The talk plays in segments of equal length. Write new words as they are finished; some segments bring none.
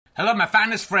Hello, my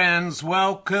finest friends.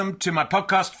 Welcome to my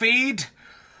podcast feed,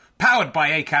 powered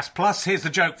by Acast Plus. Here's the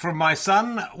joke from my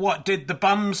son. What did the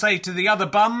bum say to the other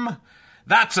bum?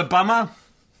 That's a bummer.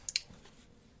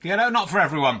 You know, not for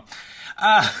everyone.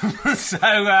 Look,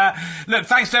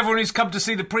 thanks to everyone who's come to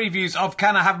see the previews of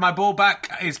Can I Have My Ball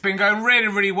Back? It's been going really,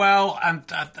 really well, and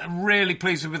I'm really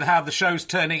pleased with how the show's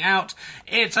turning out.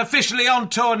 It's officially on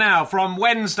tour now. From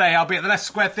Wednesday, I'll be at the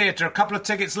Leicester Square Theatre. A couple of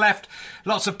tickets left.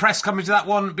 Lots of press coming to that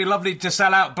one. It'd be lovely to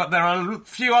sell out, but there are a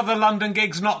few other London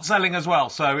gigs not selling as well.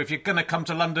 So if you're going to come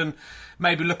to London,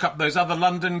 maybe look up those other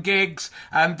London gigs.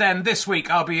 And then this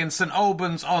week, I'll be in St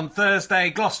Albans on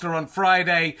Thursday, Gloucester on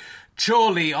Friday,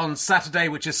 Chorley on Saturday,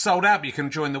 which is sold out, but you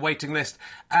can join the waiting list,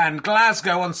 and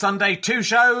Glasgow on Sunday. 2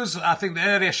 shows. I think the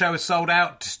earlier show is sold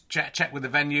out. Check with the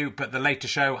venue, but the later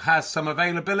show has some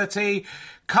availability.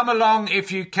 Come along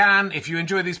if you can. If you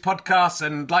enjoy these podcasts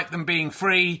and like them being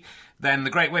free, then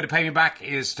the great way to pay me back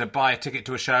is to buy a ticket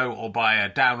to a show or buy a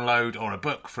download or a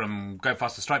book from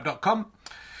gofasterstripe.com.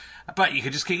 But you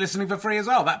can just keep listening for free as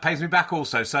well. That pays me back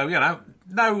also. So, you know,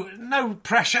 no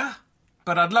pressure.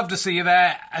 But I'd love to see you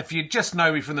there. If you just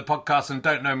know me from the podcast and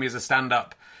don't know me as a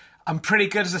stand-up, I'm pretty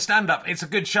good as a stand-up. It's a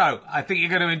good show. I think you're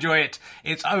going to enjoy it.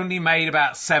 It's only made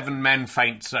about 7 men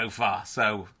faint so far.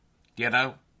 So, you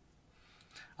know,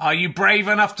 are you brave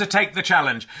enough to take the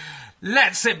challenge?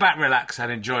 Let's sit back, relax,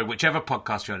 and enjoy whichever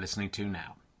podcast you're listening to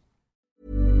now.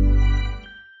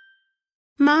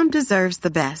 Mom deserves the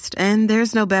best, and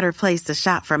there's no better place to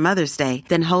shop for Mother's Day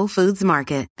than Whole Foods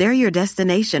Market. They're your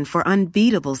destination for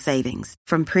unbeatable savings,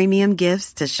 from premium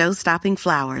gifts to show-stopping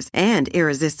flowers and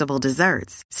irresistible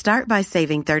desserts. Start by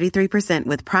saving 33%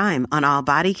 with Prime on all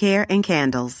body care and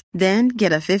candles. Then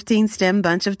get a 15-stem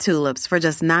bunch of tulips for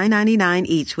just $9.99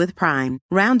 each with Prime.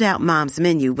 Round out Mom's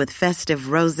menu with festive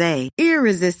rosé,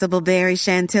 irresistible berry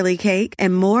chantilly cake,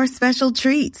 and more special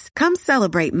treats. Come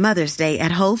celebrate Mother's Day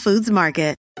at Whole Foods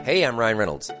Market. Hey, I'm Ryan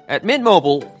Reynolds. At Mint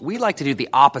Mobile, we like to do the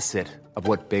opposite of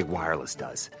what Big Wireless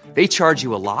does. They charge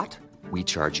you a lot, we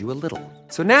charge you a little.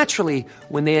 So naturally,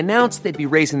 when they announced they'd be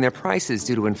raising their prices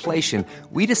due to inflation,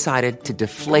 we decided to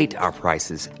deflate our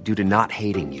prices due to not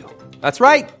hating you. That's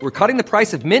right. We're cutting the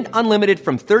price of Mint Unlimited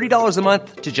from $30 a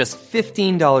month to just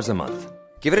 $15 a month.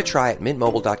 Give it a try at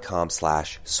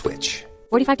mintmobile.com/switch.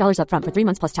 $45 up front for 3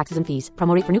 months plus taxes and fees.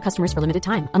 Promo rate for new customers for limited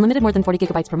time. Unlimited more than 40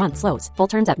 gigabytes per month. Slows full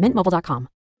terms at mintmobile.com.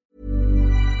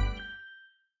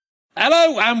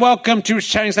 Hello and welcome to Rich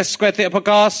Channing's Leicester Square Theatre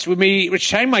podcast with me, Rich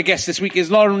Channing. My guest this week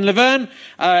is Lauren Laverne.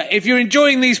 If you're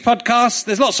enjoying these podcasts,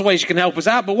 there's lots of ways you can help us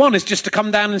out, but one is just to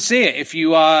come down and see it if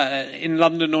you are in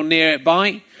London or near it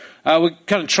by. We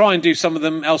kind of try and do some of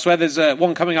them elsewhere. There's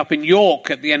one coming up in York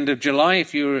at the end of July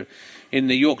if you're in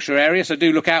the Yorkshire area, so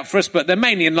do look out for us, but they're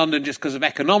mainly in London just because of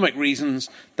economic reasons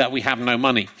that we have no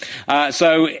money.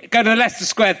 So go to the Leicester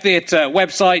Square Theatre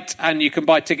website and you can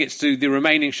buy tickets to the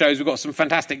remaining shows. We've got some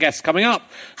fantastic guests coming up,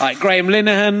 like Graham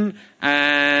Linehan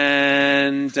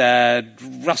and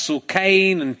Russell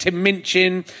Kane and Tim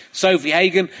Minchin, Sophie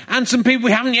Hagen, and some people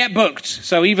we haven't yet booked,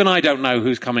 so even I don't know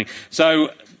who's coming. So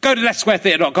go to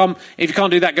leicestersquaretheatre.com. If you can't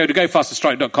do that, go to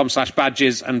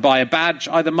gofasterstripe.com/badges and buy a badge,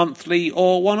 either monthly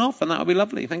or one-off, and that'll be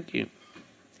lovely. Thank you.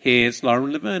 Here's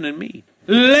Lauren Laverne and me.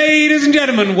 Ladies and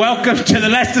gentlemen, welcome to the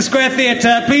Leicester Square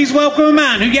Theatre. Please welcome a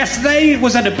man who yesterday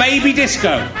was at a baby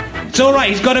disco. It's all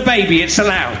right, he's got a baby, it's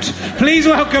allowed. Please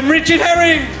welcome Richard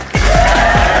Herring.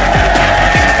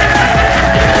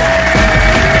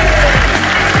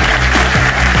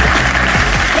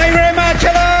 Thank you very much.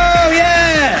 Hello,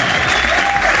 yeah.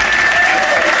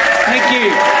 Thank you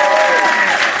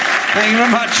very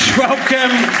much.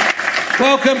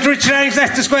 Welcome to Richard Herring's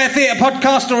Leicester Square Theatre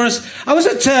podcast. I was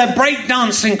at a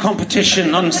breakdancing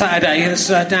competition on Saturday. It's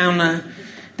down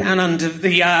under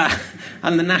the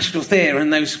National Theatre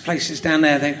and those places down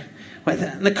there.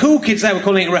 The cool kids there were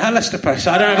calling it Rehearlistopus.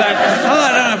 I don't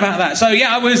know about that. So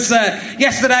yeah, I was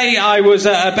yesterday. I was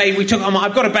a baby.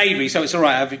 I've got a baby, so it's all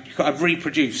right. I've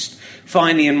reproduced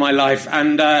finally in my life,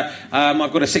 and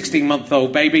I've got a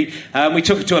 16-month-old baby. We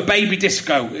took her to a baby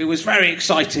disco. It was very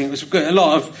exciting. It was a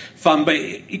lot of fun, but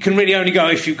you can really only go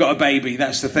if you've got a baby.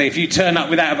 That's the thing. If you turn up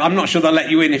without, I'm not sure they'll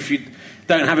let you in if you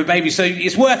don't have a baby. So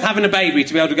it's worth having a baby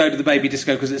to be able to go to the baby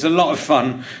disco because it's a lot of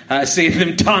fun seeing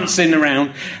them dancing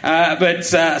around.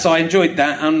 So I enjoyed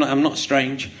that. I'm not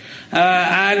strange.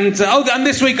 And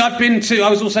this week I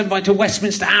was also invited to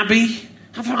Westminster Abbey.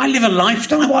 I live a life.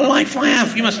 Don't know what life I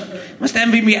have. You must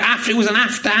envy me. It was an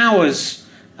after hours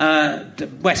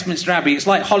Westminster Abbey. It's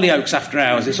like Hollyoaks after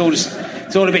hours. It's all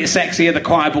a bit sexier. The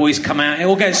choir boys come out. It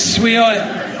all gets sweet.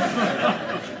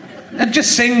 And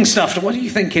just sing stuff. What are you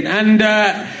thinking? And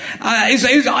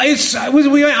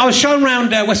I was shown around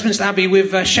Westminster Abbey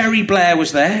with Sherry Blair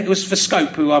was there. It was for Scope,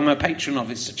 who I'm a patron of.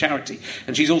 It's a charity,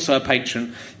 and she's also a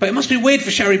patron. But it must be weird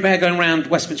for Sherry Blair going around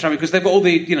Westminster Abbey because they've got all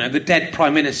the dead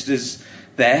prime ministers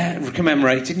there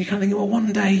commemorated. And you kind of think, well,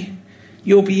 one day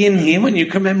you'll be in here when you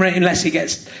commemorate, unless he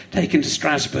gets taken to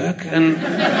Strasbourg and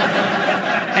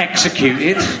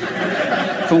executed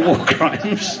for war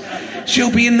crimes.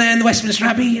 She'll be in there in the Westminster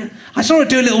Abbey. I saw her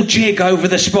do a little jig over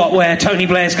the spot where Tony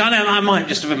Blair's gone. I might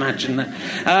just have imagined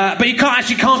that. But you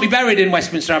can't be buried in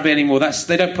Westminster Abbey anymore.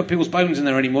 They don't put people's bones in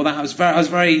there anymore.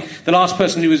 The last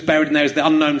person who was buried in there is the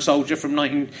unknown soldier from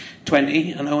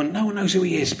 1920, and no one knows who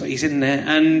he is, but he's in there.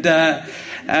 And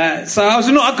so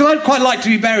I'd quite like to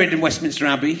be buried in Westminster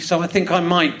Abbey. So I think I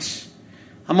might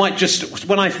just,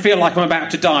 when I feel like I'm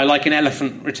about to die, like in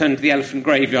Return to the Elephant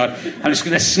Graveyard, I'm just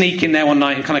going to sneak in there one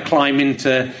night and kind of climb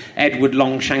into Edward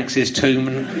Longshanks's tomb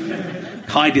and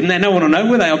hide in there. No one will know,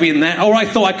 will they? I'll be in there. Or I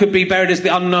thought I could be buried as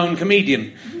the unknown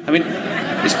comedian. I mean,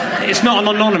 it's not an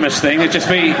anonymous thing. It'd just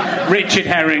be Richard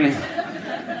Herring.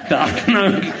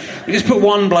 You just put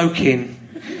one bloke in.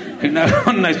 No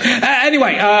one knows.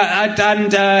 Anyway,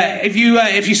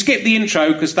 if you skip the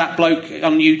intro, because that bloke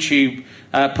on YouTube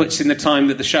puts in the time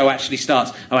that the show actually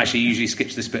starts. He usually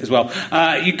skips this bit as well.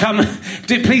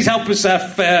 Please help us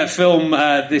film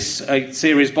this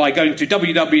series by going to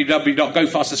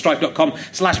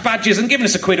www.gofasterstripe.com/badges and giving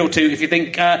us a quid or two if you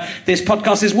think this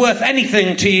podcast is worth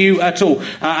anything to you at all.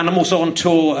 And I'm also on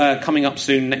tour coming up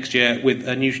soon next year with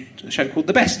a new show called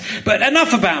The Best. But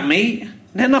enough about me.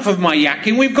 Enough of my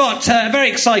yakking. We've got a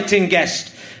very exciting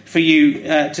guest for you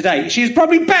today. She is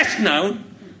probably best known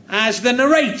as the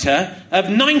narrator of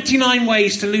 99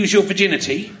 Ways to Lose Your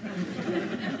Virginity.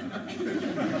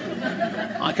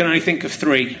 I can only think of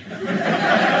 3.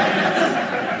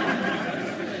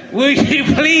 Will you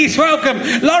please welcome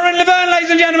Lauren Laverne, ladies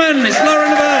and gentlemen? It's Lauren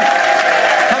Laverne.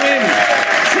 Come in.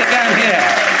 Sit down here.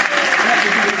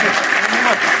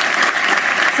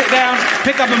 Sit down.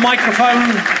 Pick up a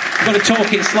microphone. You've got to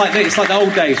talk. It's like the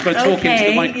old days. You've got to talk into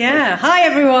the microphone. Yeah. Hi,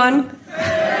 everyone.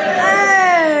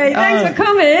 Hey, thanks for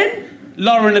coming.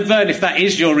 Lauren Laverne, if that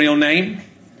is your real name.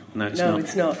 No, it's not. No,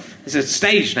 it's not. It's a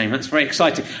stage name. That's very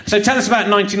exciting. So tell us about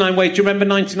 99 Ways. Do you remember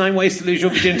 99 Ways to Lose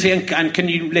Your Virginity? And can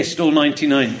you list all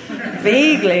 99?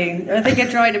 Vaguely. I think I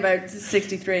tried about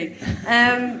 63.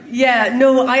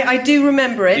 I do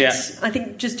remember it. Yeah. I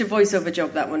think just a voiceover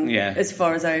job, that one, as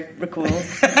far as I recall.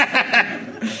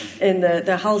 In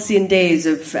the halcyon days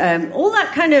of all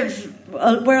that kind of...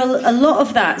 where a lot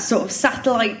of that sort of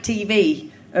satellite TV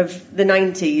of the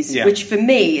 90s, which for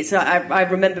me is I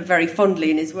remember very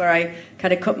fondly, and is where I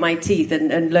kind of cut my teeth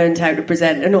and learned how to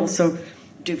present and also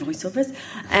do voiceovers.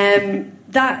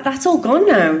 That's all gone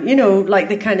now, like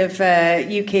the kind of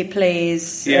UK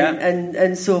plays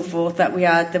and so forth that we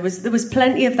had. There was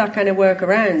plenty of that kind of work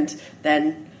around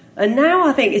then, and now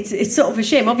I think it's sort of a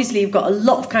shame. Obviously, you've got a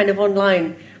lot of kind of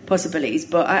online possibilities,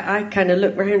 but I kind of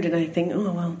look around and I think,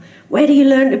 oh well, where do you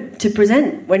learn to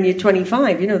present when you're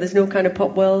 25? There's no kind of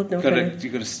pop world. You've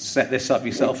got to set this up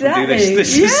yourself and do this.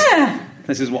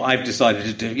 This is what I've decided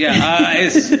to do.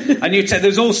 And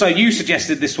there's also, you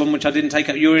suggested this one, which I didn't take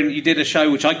up. You did a show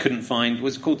which I couldn't find. It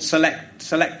was called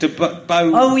Selector Bo.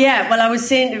 Oh yeah. Well, I was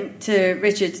saying to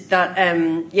Richard that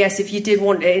yes, if you did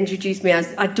want to introduce me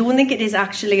as, I don't think it is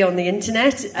actually on the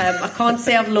internet. I can't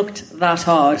say I've looked that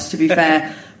hard, to be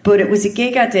fair. But it was a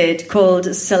gig I did called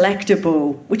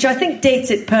Selectable, which I think dates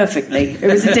it perfectly. It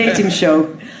was a dating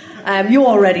show. You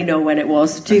already know when it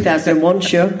was, 2001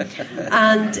 show.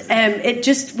 And it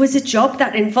just was a job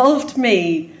that involved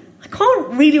me. I can't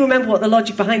really remember what the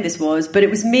logic behind this was, but it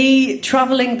was me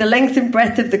travelling the length and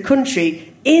breadth of the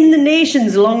country in the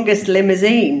nation's longest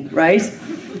limousine, right?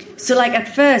 So, like, at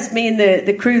first, me and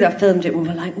the crew that filmed it, we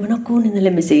were like, we're not going in the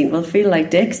limousine, we'll feel like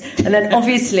dicks. And then,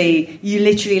 obviously, you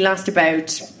literally last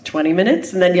about 20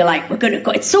 minutes, and then you're like, we're going to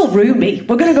go, it's so roomy,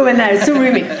 we're going to go in there, it's so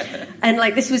roomy. And,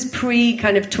 like, this was pre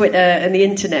kind of Twitter and the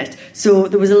internet, so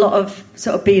there was a lot of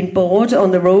sort of being bored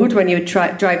on the road when you were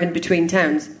driving between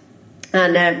towns.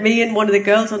 And me and one of the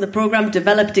girls on the programme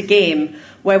developed a game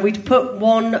where we'd put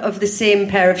one of the same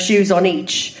pair of shoes on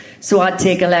each. So I'd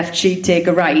take a left, she'd take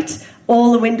a right.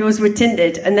 All the windows were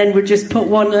tinted, and then we'd just put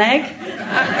one leg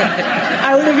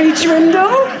out of each window.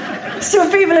 So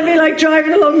people would be like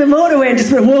driving along the motorway and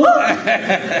just went,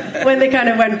 what? When they kind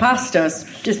of went past us,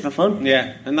 just for fun.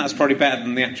 Yeah, and that's probably better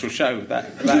than the actual show.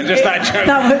 That joke.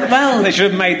 Well, they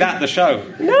should have made that the show.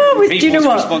 No, it was, do you know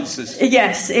what? Responses.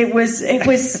 Yes, it was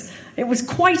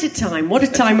quite a time. What a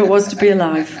time it was to be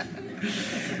alive.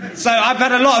 So I've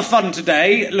had a lot of fun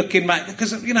today looking back,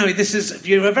 because, you know,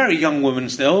 you're a very young woman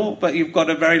still, but you've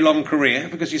got a very long career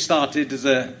because you started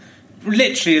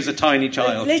literally as a tiny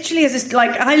child. Literally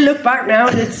I look back now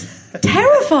and it's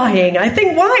terrifying. I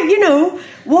think, why, you know,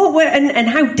 and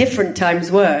how different times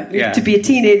were. Yeah. To be a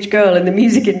teenage girl in the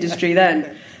music industry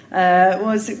then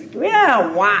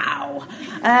wow.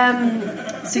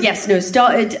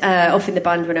 Started off in the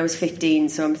band when I was 15,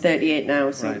 so I'm 38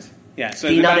 now, so... Right. Yeah, so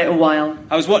been at it a while.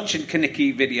 I was watching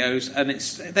Kenickie videos, and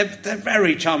they're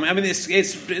very charming. I mean, it's a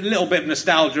little bit of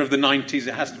nostalgia of the 90s,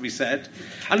 it has to be said,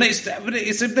 and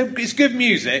it's good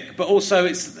music, but also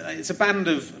it's a band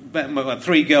of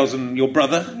 3 girls and your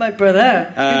brother. My brother,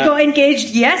 who got engaged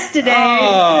yesterday.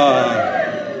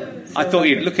 Oh. I thought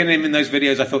looking at him in those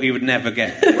videos, I thought he would never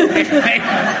get.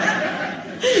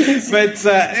 But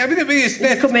I mean, he's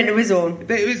come into his own.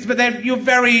 You're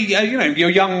very, you're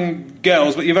young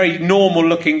girls, but you're very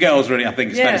normal-looking girls. Really, I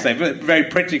think it's fair to say, very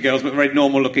pretty girls, but very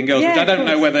normal-looking girls. Which I don't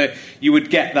know whether you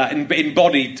would get that in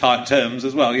body type terms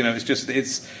as well. You know,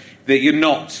 it's that you're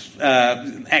not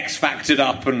X-factored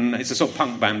up, and it's a sort of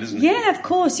punk band, isn't it? Yeah, of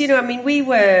course. You know, I mean, we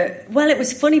were... Well, it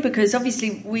was funny because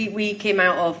obviously we came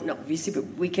out of... Not obviously, but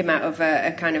we came out of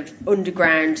a kind of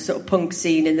underground sort of punk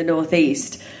scene in the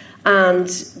Northeast. And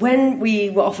when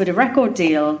we were offered a record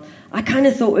deal, I kind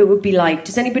of thought it would be like...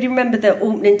 Does anybody remember the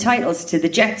opening titles to the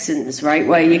Jetsons, right?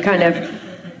 Where you kind of...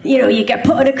 You know, you get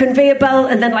put on a conveyor belt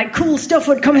and then, like, cool stuff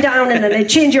would come down and then they'd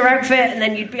change your outfit and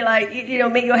then you'd be like, you know,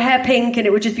 make your hair pink and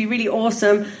it would just be really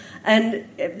awesome. And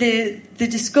the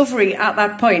discovery at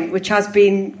that point, which has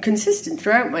been consistent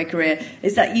throughout my career,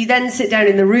 is that you then sit down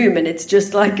in the room and it's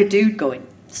just like a dude going,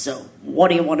 so what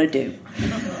do you want to do?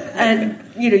 And,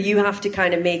 you know, you have to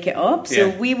kind of make it up. So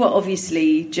we were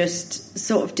obviously just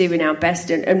sort of doing our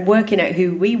best and working out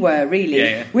who we were, really.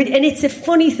 Yeah. And it's a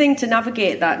funny thing to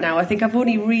navigate that now. I think I've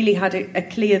only really had a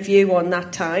clear view on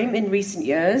that time in recent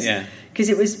years. Yeah. Because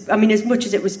it was, I mean, as much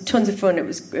as it was tons of fun, it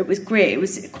was great. It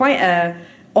was quite a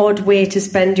odd way to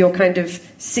spend your kind of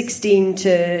 16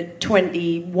 to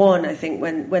 21, I think,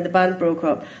 when the band broke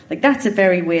up. Like, that's a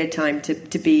very weird time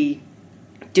to be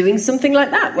doing something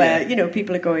like that, where, you know,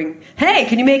 people are going, hey,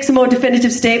 can you make some more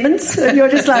definitive statements? And you're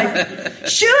just like,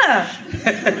 sure.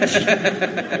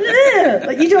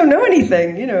 Like, you don't know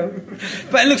anything, you know.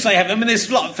 But it looks like, I mean,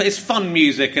 it's fun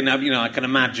music, and, you know, I can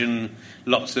imagine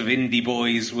lots of indie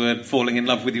boys were falling in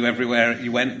love with you everywhere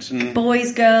you went. And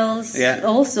boys, girls,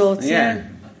 all sorts, yeah.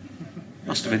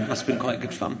 Must have been quite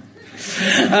good fun.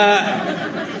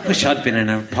 Wish I'd been in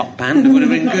a pop band. It would have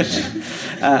been good.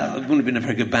 It wouldn't have been a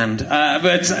very good band.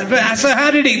 But so how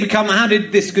did it become? How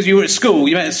did this? Because you were at school.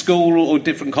 You met at school or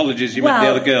different colleges. You met the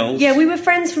other girls. Yeah, we were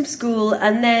friends from school,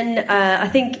 and then I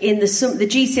think in the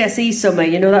GCSE summer,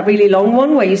 you know, that really long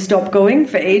one where you stop going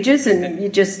for ages, and you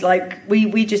just like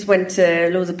we just went to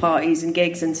loads of parties and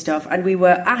gigs and stuff, and we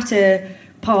were at a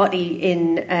party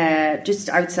in just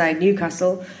outside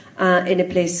Newcastle. In a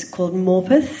place called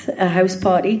Morpeth, a house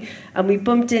party, and we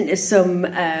bumped into some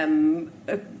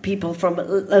people from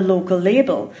a local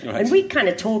label, and we kind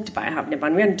of talked about having a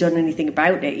band. We hadn't done anything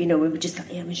about it, you know. We were just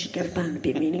like, yeah, we should get a band, it'd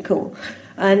be really cool.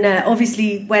 And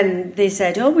obviously, when they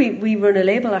said, "Oh, we run a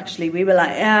label," actually, we were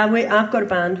like, "Yeah, I've got a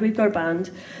band, we've got a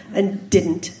band," and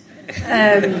didn't.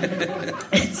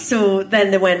 So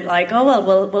then they went like, oh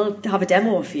well, we'll have a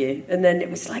demo for you, and then it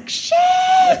was like, shit.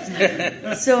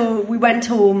 So we went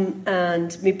home,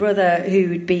 and my brother,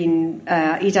 who'd been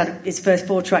he'd had his first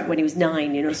 4-track when he was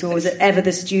 9, you know, so was ever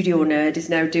the studio nerd, is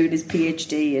now doing his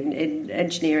PhD in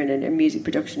engineering and music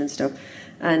production and stuff,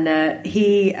 and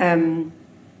he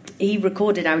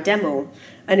recorded our demo,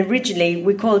 and originally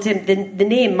we called him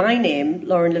my name,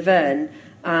 Lauren Laverne,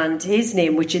 and his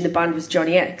name, which in the band was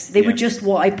Johnny X. They were just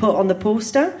what I put on the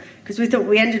poster, because we thought,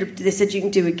 they said you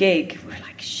can do a gig. We were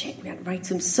like, shit, we had to write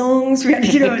some songs. We had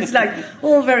to, you know, it's like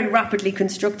all very rapidly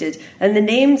constructed. And the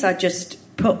names I just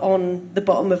put on the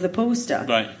bottom of the poster.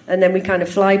 Right. And then we kind of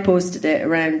fly posted it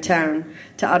around town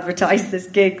to advertise this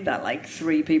gig that like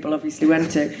 3 people obviously went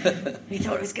to. We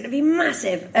thought it was going to be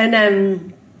massive.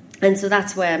 And so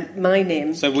that's where my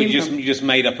name came from. You just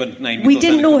made up a name? We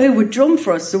didn't know who would drum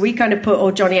for us, so we kind of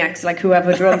put, Johnny X, like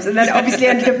whoever drums. And then it obviously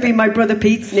ended up being my brother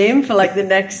Pete's name for like the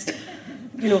next,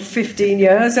 15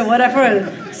 years or whatever.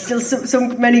 And still so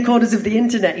many corners of the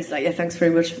internet. He's like, yeah, thanks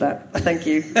very much for that. Thank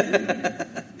you.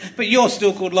 But you're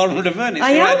still called Lauren Laverne. It's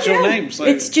your actual name. So.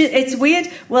 It's weird.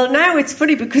 Well, now it's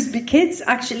funny because the kids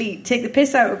actually take the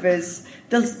piss out of us.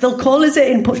 They'll call us it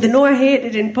in public. They know I hate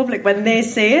it in public when they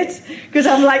say it, because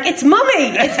I'm like, it's mummy,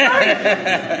 it's mummy.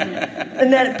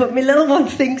 But my little one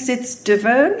thinks it's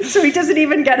Daverne, so he doesn't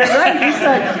even get it right. He's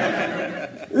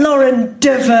like, Lauren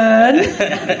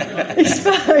Deverne is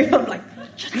 5. I'm like...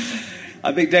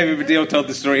 I think David Baddiel told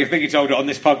the story. I think he told it on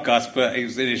this podcast, but it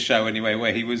was in his show anyway,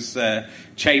 where he was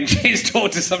changing his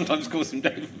daughter. Sometimes calls him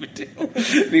David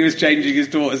Baddiel. And he was changing his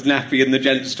daughter's nappy in the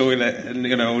gents' toilet, and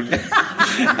and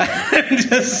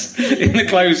just in the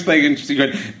clothes thing, and she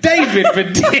went, "David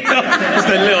Baddiel." As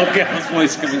the little girl's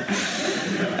voice coming.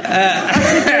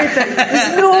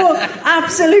 There's no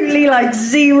absolutely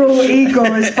zero ego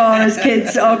as far as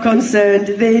kids are concerned.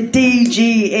 They're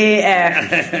DGAF.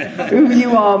 Who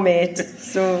you are, mate.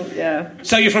 So, yeah.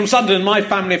 So you're from Sunderland. My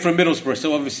family are from Middlesbrough,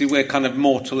 so obviously we're kind of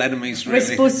mortal enemies, really. We're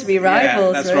supposed to be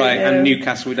rivals. Yeah, that's right. Yeah. And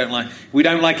Newcastle, we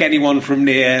don't like anyone from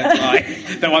near.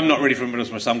 Though I'm not really from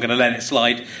Middlesbrough, so I'm going to let it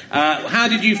slide. How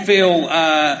did you feel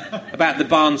about the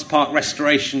Barnes Park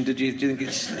restoration? Do you think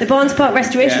it's... The Barnes Park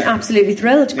restoration, absolutely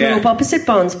thrilled. Grew up opposite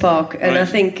Barnes Park, and I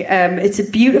think it's a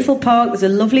beautiful park. There's a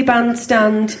lovely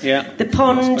bandstand. Yeah. The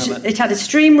pond, it had a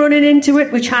stream running into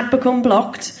it, which had become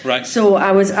blocked. Right. So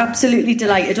I was absolutely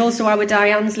delighted. Also, our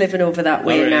Diane's living over that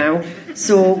way now.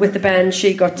 So with the band,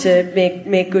 she got to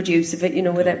make good use of it,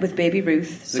 with baby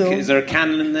Ruth. So is there a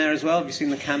cannon in there as well? Have you seen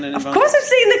the cannon? Of course I've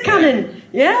seen the cannon.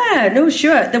 Yeah, no,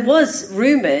 sure. There was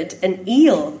rumoured an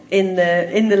eel in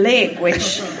the lake,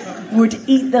 which would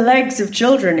eat the legs of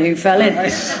children who fell in.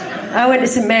 I went to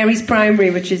St Mary's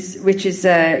Primary, which is just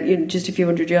a few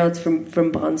hundred yards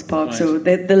from Barnes Park. Nice. So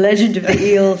the legend of the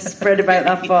eel spread about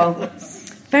that far.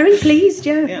 Very pleased,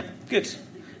 yeah. Yeah, good.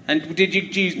 And did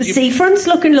you the seafront's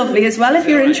looking lovely as well, if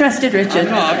you're interested, Richard.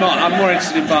 I'm not. I'm more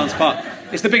interested in Barnes Park.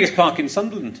 It's the biggest park in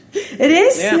Sunderland. It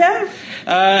is,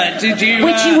 yeah. Did you...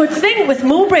 Which you would think, with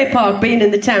Mowbray Park being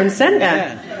in the town centre.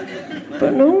 Yeah.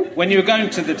 But no. When you were going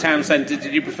to the town centre,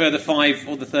 did you prefer the 5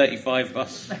 or the 35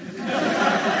 bus?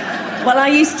 Well, I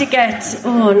used to get...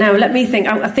 Oh, now, let me think.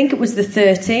 I think it was the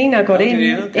 13 I got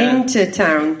into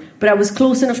town. But I was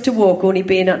close enough to walk, only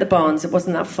being at the Barns. It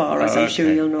wasn't that far, as I'm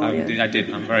sure you'll know. I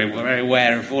did. I'm very, very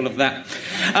aware of all of that.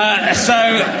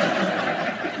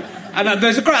 And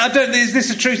there's a great... Is this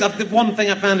a truth? The one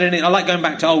thing I found in it... I like going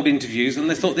back to old interviews,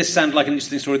 and I thought this sounded like an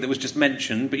interesting story that was just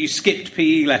mentioned, but you skipped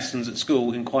PE lessons at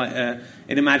school in quite an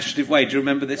imaginative way. Do you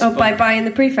remember this? Oh, by buying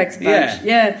the prefect's badge?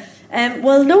 Yeah.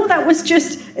 Well, no, that was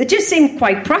just... It just seemed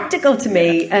quite practical to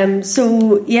me.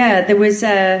 There was...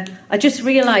 I just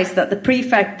realised that the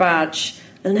prefect badge...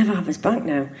 They'll never have us back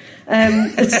now.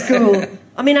 At school...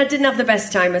 I mean, I didn't have the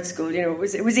best time at school. It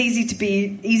was easy to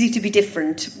be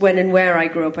different when and where I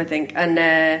grew up, I think. And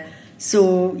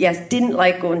didn't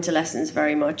like going to lessons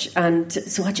very much. And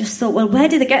so I just thought, well, where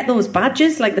did they get those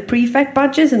badges, like the prefect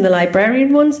badges and the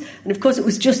librarian ones? And of course, it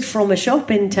was just from a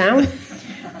shop in town.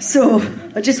 So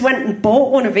I just went and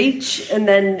bought one of each, and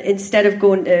then instead of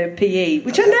going to PE,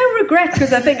 which I now regret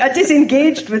because I think I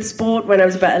disengaged with sport when I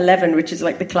was about 11, which is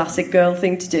like the classic girl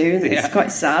thing to do, and it's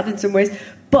quite sad in some ways.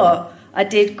 But I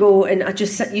did go, and I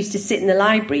just used to sit in the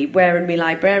library wearing my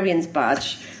librarian's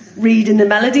badge, reading the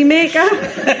Melody Maker.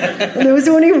 And there was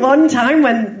only one time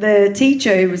when the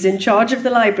teacher who was in charge of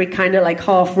the library kind of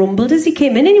half rumbled as he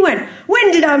came in, and he went,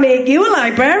 "When did I make you a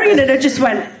librarian?" And I just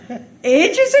went,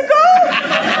 "Ages ago."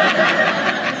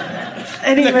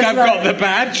 And he Look, was I've got the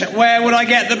badge. Where would I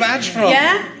get the badge from?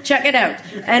 Yeah, check it out.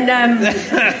 And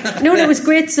no, it was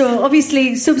great. So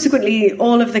obviously, subsequently,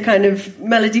 all of the kind of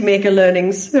Melody Maker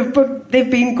learnings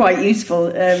they've been quite useful.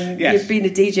 You've been a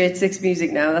DJ at Six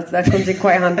Music now. That comes in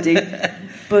quite handy.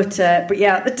 But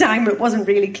yeah, at the time, it wasn't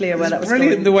really clear where that was going.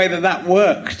 Brilliant the way that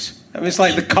worked. It was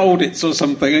like the Colditz or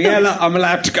something. Yeah, look, I'm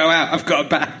allowed to go out. I've got a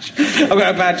badge.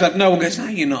 No one goes, "No,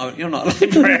 you're not a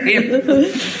librarian."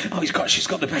 Oh, she's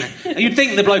got the badge. And you'd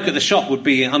think the bloke at the shop would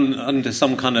be under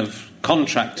some kind of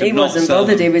contract. He wasn't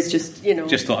bothered. He was just,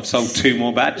 just thought, I've sold 2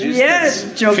 more badges. Yeah,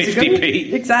 job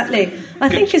 50p. Exactly. I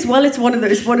think as well, it's one of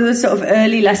those sort of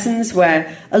early lessons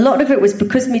where a lot of it was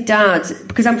because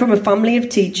I'm from a family of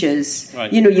teachers.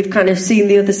 Right. You've kind of seen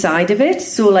the other side of it.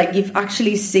 So you've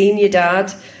actually seen your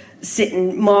dad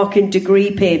sitting marking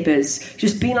degree papers,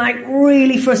 just being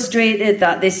really frustrated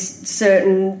that this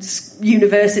certain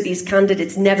university's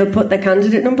candidates never put their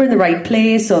candidate number in the right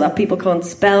place, or that people can't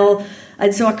spell.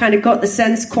 And so I kind of got the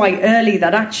sense quite early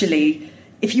that actually,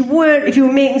 if you were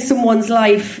making someone's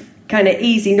life kind of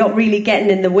easy, not really getting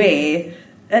in the way,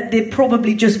 they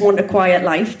probably just want a quiet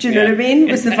life. Do you know what I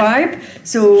mean? Was the vibe.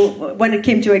 So when it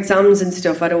came to exams and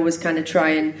stuff, I'd always kind of try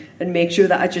and make sure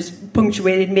that I just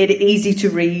punctuated, made it easy to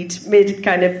read, made it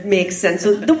kind of make sense.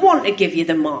 So they want to give you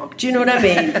the mark. Do you know what I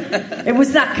mean? It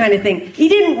was that kind of thing. He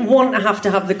didn't want to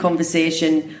have the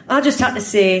conversation. I just had to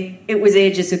say it was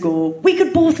ages ago. We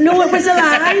could both know it was a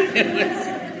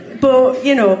lie. But,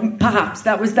 perhaps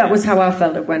that was how I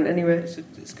felt it went anyway.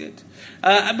 It's good.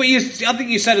 But I think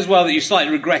you said as well that you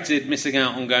slightly regretted missing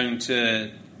out on going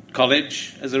to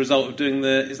college as a result of doing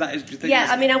the... Is that... Do you think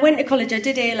I went to college. I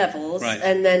did A-levels, right.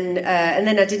 and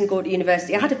then I didn't go to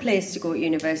university. I had a place to go to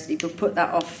university, but put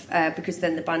that off because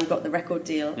then the band got the record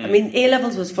deal.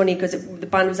 A-levels was funny because the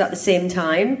band was at the same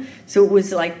time, so it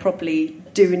was like properly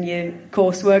doing your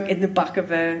coursework in the back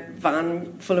of a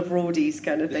van full of roadies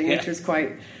kind of thing, which was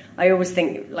quite... I always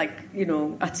think,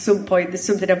 at some point there's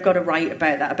something I've got to write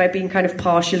about that, about being kind of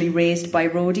partially raised by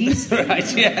roadies.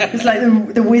 Right, yeah. It's like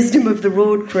the wisdom of the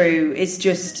road crew is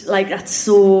just, like, that's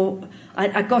so...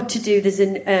 I got to do this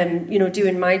in,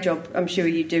 doing my job. I'm sure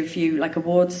you do a few, like,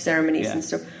 awards ceremonies and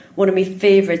stuff. One of my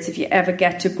favourites, if you ever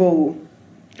get to go...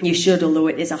 You should, although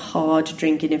it is a hard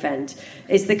drinking event.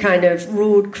 It's the kind of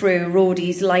road crew,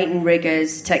 roadies, lighting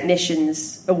riggers,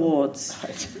 technicians awards.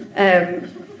 Right.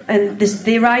 And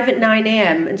they arrive at 9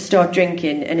 a.m. and start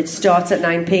drinking, and it starts at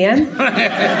 9 p.m.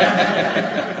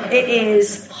 It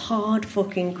is hard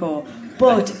fucking core.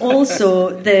 But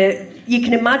also, you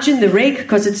can imagine the rig,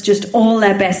 because it's just all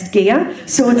their best gear.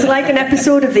 So it's like an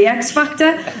episode of The X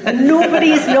Factor, and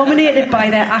nobody is nominated by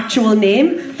their actual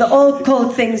name. They're all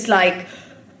called things like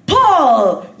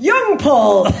Paul, Young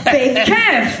Paul, Big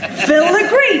Kev, Phil the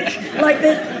Greek.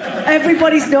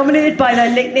 Everybody's nominated by their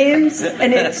nicknames,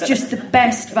 and it's just the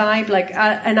best vibe.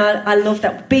 I love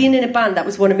that. Being in a band, that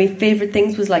was one of my favourite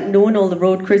things, was like knowing all the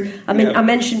road crews. I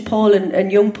mentioned Paul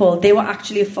and Young Paul. They were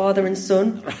actually a father and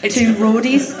son, two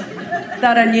roadies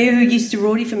that I knew who used to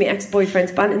roadie for my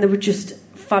ex-boyfriend's band, and they were just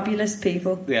fabulous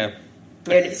people. Yeah.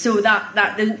 So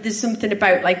that there's something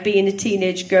about like being a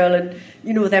teenage girl and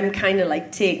them kind of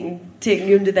like taking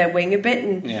you under their wing a bit,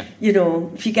 and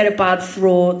if you get a bad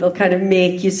throat, they'll kind of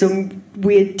make you some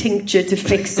weird tincture to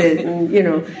fix it. And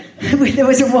there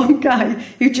was one guy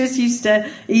who just used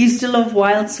to love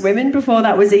wild swimming before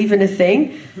that was even a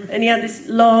thing, and he had this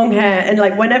long hair, and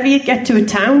like whenever you'd get to a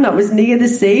town that was near the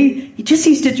sea, he just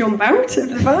used to jump out of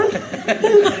the van.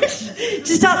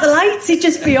 Just at the lights, he'd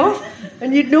just be off.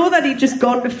 And you'd know that he'd just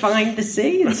gone to find the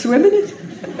sea and swim in it.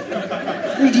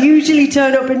 He'd usually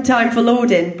turn up in time for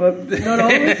loading, but not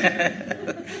always.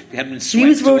 He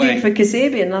was roading for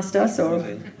Kasabian last I saw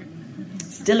him.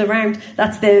 Still around.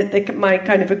 That's my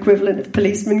kind of equivalent of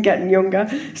policemen getting younger.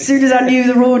 As soon as I knew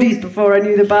the roadies before I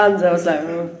knew the bands, I was like,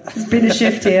 there's been a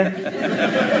shift here.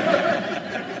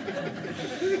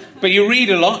 But you read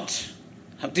a lot.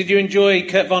 Did you enjoy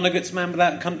Kurt Vonnegut's Man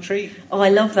Without a Country? Oh, I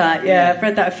love that. Yeah, I've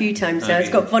read that a few times now. It's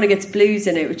got Vonnegut's Blues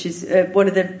in it, which is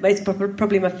it's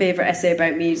probably my favourite essay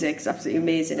about music. It's absolutely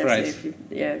amazing essay. Right. If you've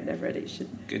never read it, you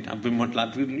should. Good.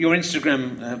 Your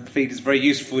Instagram feed is very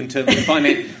useful in terms of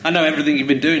finding. I know everything you've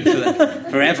been doing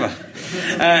forever.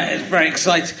 It's very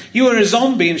exciting. You were a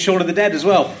zombie in Shaun of the Dead as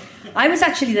well. I was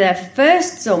actually their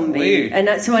first zombie,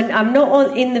 and so I'm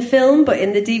not in the film, but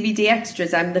in the DVD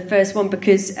extras, I'm the first one,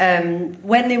 because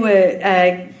when they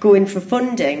were going for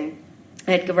funding,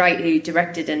 Edgar Wright, who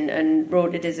directed and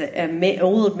wrote it, is an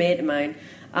old mate of mine,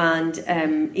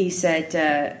 and he said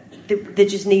they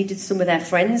just needed some of their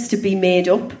friends to be made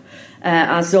up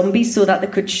as zombies so that they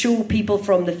could show people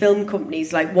from the film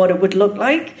companies like what it would look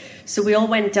like. So we all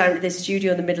went down to this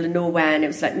studio in the middle of nowhere, and it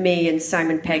was like me and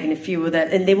Simon Pegg and a few other,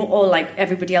 and they were all like,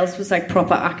 everybody else was like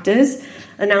proper actors,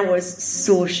 and I was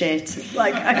so shit.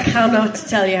 Like, I cannot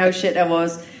tell you how shit I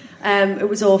was. It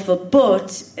was awful,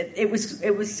 but it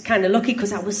was kind of lucky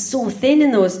because I was so thin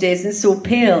in those days and so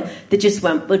pale. They just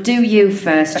went, well, do you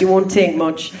first, you won't take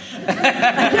much.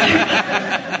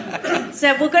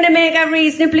 So we're going to make her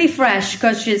reasonably fresh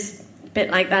because she's a bit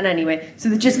like that anyway. So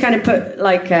they just kind of put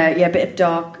like a bit of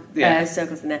dark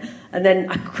circles in there. And then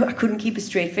I couldn't keep a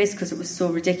straight face because it was so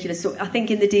ridiculous. So I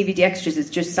think in the DVD extras it's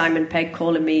just Simon Pegg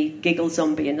calling me Giggle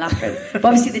Zombie and laughing. But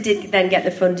obviously they did then get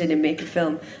the funding and make a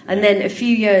film. And then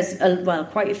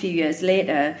quite a few years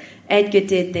later, Edgar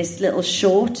did this little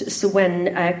short. So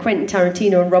when Quentin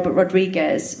Tarantino and Robert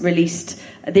Rodriguez released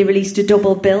a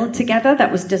double bill together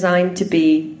that was designed to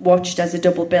be watched as a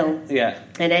double bill. Yeah.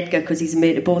 And Edgar, because he's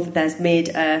made both of theirs, made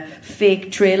a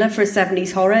fake trailer for a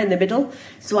 70s horror in the middle.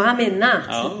 So I'm in that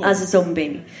as a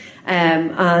zombie.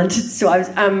 And so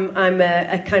I'm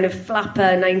a kind of flapper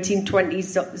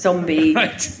 1920s zombie,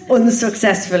 right,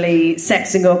 unsuccessfully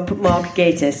sexing up Mark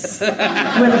Gatiss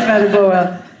with a feather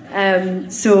boa.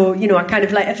 So, I kind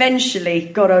of like eventually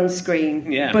got on screen,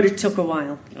 but it took a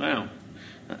while. Wow,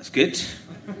 that's good.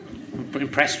 I'm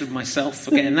impressed with myself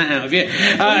for getting that out of you.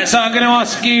 So I'm going to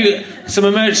ask you some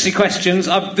emergency questions.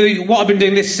 What I've been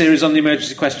doing this series on the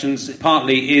emergency questions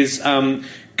partly is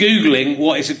Googling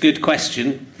what is a good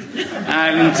question.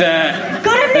 And God,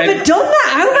 I've never done that.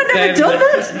 How have I never done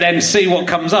that? Then see what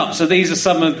comes up. So these are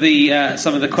some of the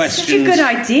questions. Such a good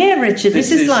idea, Richard.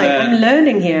 This is like I'm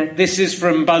learning here. This is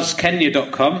from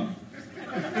BuzzKenya.com.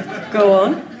 Go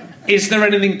on. Is there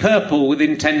anything purple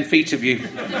within 10 feet of you?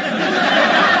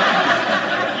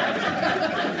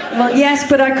 Well, yes,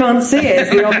 but I can't see it. Is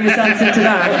the obvious answer to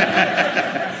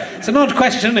that. It's an odd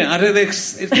question, isn't it? I don't think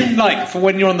it's like for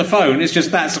when you're on the phone. It's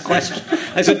just that's a question.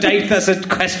 It's a date. That's a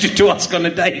question to ask on a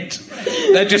date.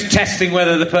 They're just testing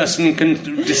whether the person can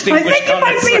distinguish. I think it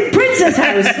might be in Princess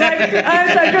House. I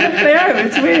was like, going to play out.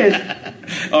 It's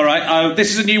weird. All right.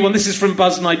 This is a new one. This is from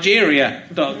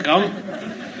BuzzNigeria.com.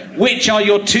 Which are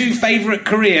your 2 favourite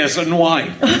careers and why?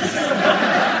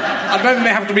 I don't think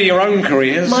they have to be your own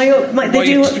careers. What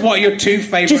are your 2 favourite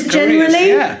careers? Just generally?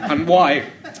 Yeah, and why?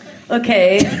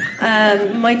 Okay,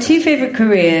 my 2 favourite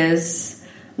careers.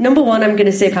 Number 1, I'm going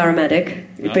to say paramedic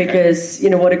because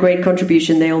what a great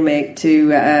contribution they all make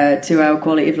to our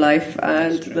quality of life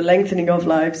and the lengthening of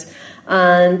lives.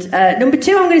 And number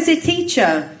 2, I'm going to say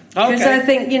teacher because I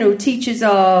think teachers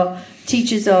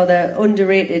are the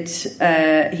underrated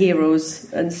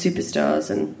heroes and superstars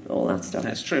and all that stuff.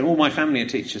 That's true. All my family are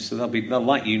teachers, so they'll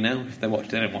like you now if they watch.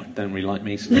 They don't really like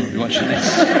me, so they'll be watching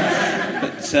this.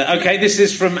 But this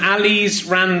is from Ali's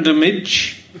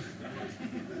Randomage.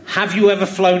 Have you ever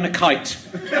flown a kite?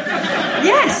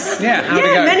 Yes. Yeah. How'd it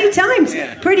go? Many times.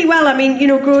 Yeah. Pretty well. I mean,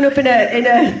 growing up in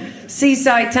a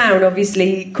seaside town,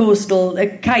 obviously coastal. A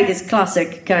kite is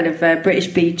classic kind of British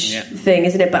beach thing,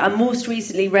 isn't it? But I most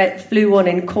recently flew one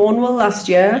in Cornwall last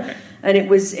year, and it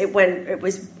was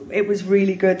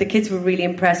really good. The kids were really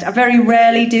impressed. I very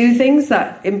rarely do things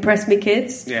that impress me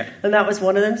kids, and that was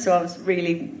one of them. So I was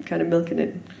really kind of milking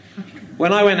it.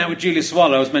 When I went out with Julia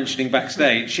Sawalha, I was mentioning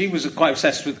backstage, she was quite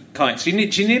obsessed with kites. She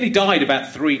nearly died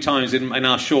about 3 times in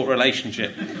our short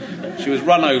relationship. She was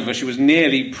run over. She was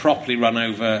nearly properly run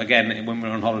over again when we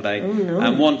were on holiday. Oh, no.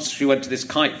 And once she went to this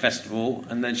kite festival,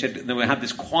 and then we had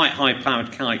this quite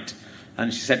high-powered kite.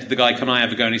 And she said to the guy, "Can I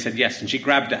have a go?" And he said yes. And she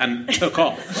grabbed it and took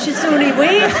off. She's only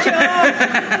waist,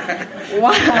 John.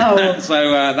 Wow.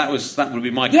 So that would be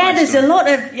my. Yeah, there's a lot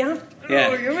of Yeah.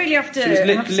 Oh, you really have to. She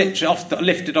was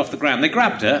lifted off the ground. They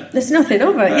grabbed her. There's nothing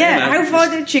of it. How far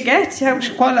did she get?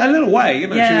 Quite a little way. She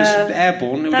was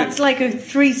airborne. That's like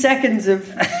 3 seconds of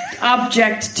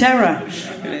abject terror.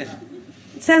 It is.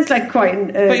 Sounds like quite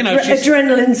an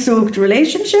adrenaline-soaked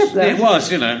relationship, though. It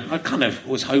was, I kind of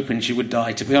was hoping she would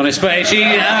die, to be honest, but she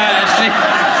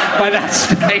by that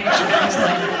stage...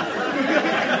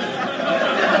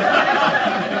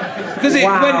 Because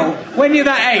when you're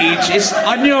that age,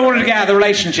 I knew I wanted to get out of the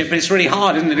relationship, but it's really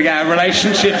hard, isn't it, to get out of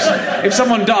relationships? If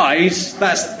someone dies,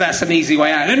 that's an easy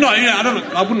way out. No,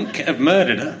 I wouldn't have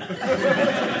murdered her.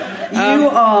 You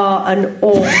are an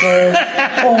awful,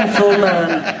 awful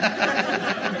man.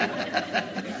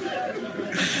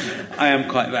 I am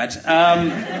quite bad.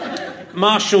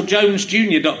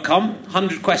 MarshallJonesJr.com,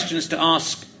 100 questions to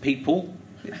ask people.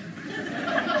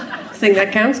 I think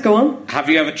that counts, go on. Have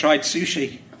you ever tried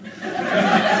sushi?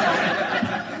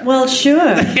 Well,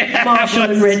 sure, Marshall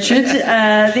and Richard.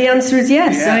 The answer is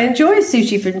yes. Yeah. I enjoy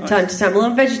sushi from time to time. Well,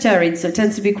 I'm vegetarian, so it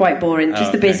tends to be quite boring.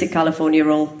 Just the basic California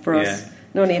roll for us.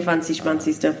 Not any fancy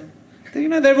schmancy stuff.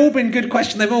 They've all been good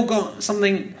questions. They've all got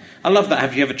something... I love that.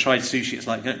 Have you ever tried sushi? It's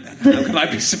like, how can I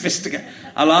be sophisticated?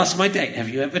 I'll ask my date, have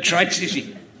you ever tried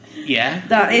sushi? Yeah.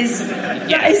 That is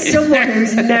someone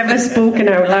who's never spoken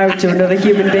out loud to another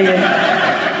human being.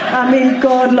 I mean,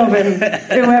 God love him,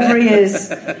 whoever he is.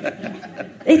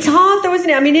 It's hard though, isn't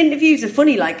it? I mean, interviews are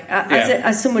funny. Like,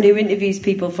 as someone who interviews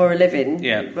people for a living,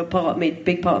 big part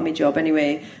of my job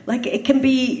anyway. Like, it can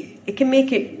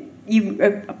make it. You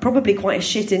are probably quite a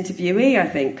shit interviewee, I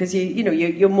think, because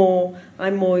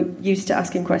I'm more used to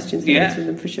asking questions than answering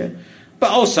them for sure.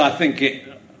 But also, I think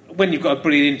when you've got a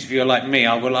brilliant interviewer like me,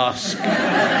 I will ask,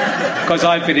 because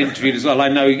I've been interviewed as well. I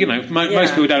know, most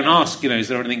people don't ask, is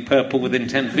there anything purple within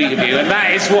 10 feet of you? And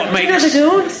that is what makes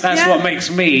what makes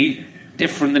me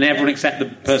different than everyone except the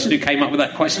person who came up with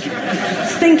that question.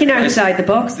 It's thinking outside the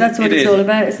box. That's what it's all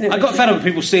about, isn't it? I got fed up with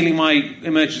people stealing my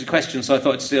emergency questions, so I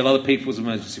thought I'd steal other people's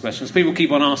emergency questions. People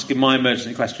keep on asking my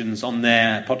emergency questions on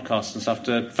their podcasts and stuff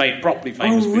to properly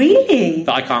famous people. Really?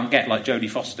 That I can't get, like Jodie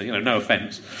Foster. No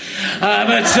offence,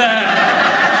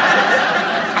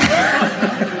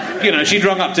 she'd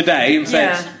rung up today and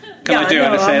said. Can I do it?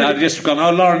 And I said, I'd just gone,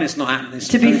 Lauren, it's not happening.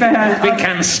 To be fair... It's been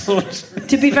cancelled.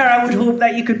 To be fair, I would hope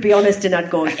that you could be honest and I'd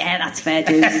go, yeah, that's fair,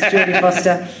 dude. It's Jodie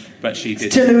Foster. But she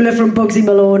did. Tallulah from Bugsy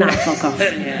Malone. Fuck off.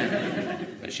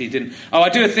 But but she didn't. Oh, I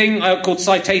do a thing called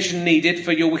citation needed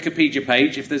for your Wikipedia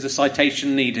page. If there's a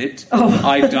citation needed,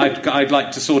 I'd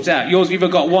like to sort it out. Yours, you've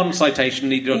got one citation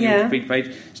needed on your Wikipedia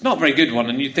page. It's not a very good one,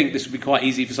 and you'd think this would be quite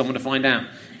easy for someone to find out.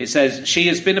 It says, she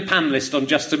has been a panellist on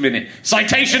Just a Minute.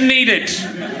 Citation needed!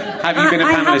 Have you been a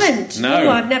panellist? I haven't. No,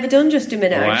 I've never done Just a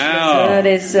Minute, wow. actually. So that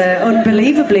is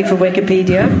unbelievably for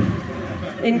Wikipedia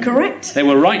incorrect. They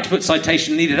were right to put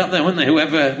citation needed up there, weren't they?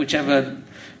 Whichever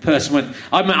person went.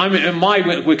 I'm on my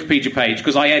Wikipedia page,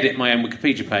 because I edit my own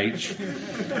Wikipedia page.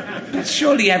 But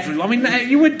surely everyone. I mean,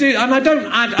 you would do, and I don't.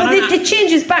 But it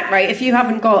changes back, right? If you're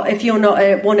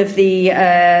not one of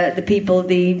the people,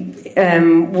 the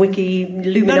Wiki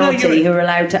Illuminati who are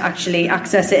allowed to actually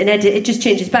access it and edit, it just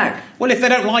changes back. Well, if they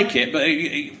don't like it, but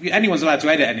anyone's allowed to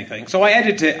edit anything. So I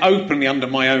edit it openly under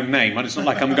my own name, and it's not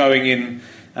like I'm going in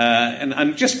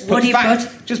and just put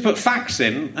just put facts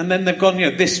in, and then they've gone.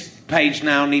 This page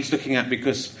now needs looking at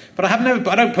because. But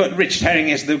I don't put Richard Herring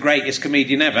is the greatest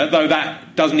comedian ever, though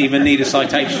that doesn't even need a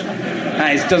citation.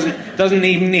 That doesn't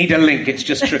even need a link. It's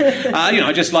just true.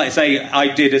 I just like to say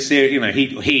I did a series.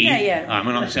 He. Yeah. I'm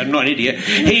not an idiot.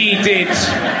 He did.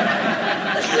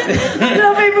 I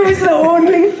love it was the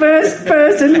only first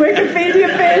person Wikipedia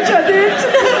page I did.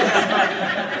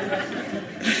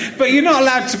 But you're not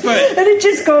allowed to put... And it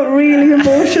just got really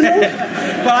emotional.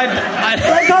 But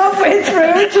like halfway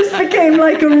through, it just became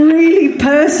like a really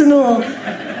personal,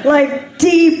 like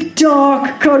deep,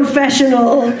 dark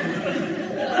confessional,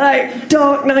 like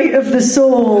dark night of the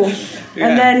soul. Yeah.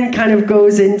 And then kind of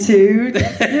goes into,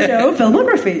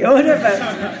 filmography or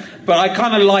whatever. But I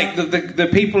kind of like the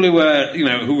people who are,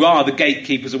 who are the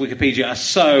gatekeepers of Wikipedia are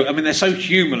so... I mean, they're so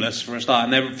humorless for a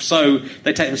start, and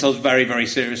they take themselves very, very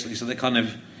seriously, so they kind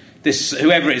of...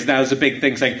 whoever it is now is a big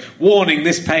thing saying, warning,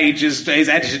 this page is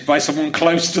edited by someone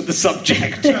close to the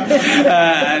subject.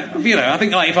 I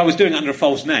think if I was doing it under a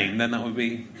false name, then that would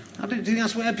be... I don't think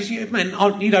that's what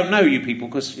you don't know you people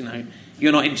because,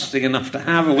 you're not interesting enough to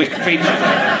have a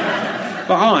Wikipedia.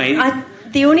 But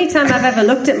the only time I've ever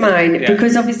looked at mine,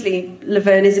 because obviously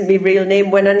Laverne isn't my real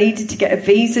name, when I needed to get a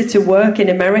visa to work in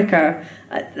America,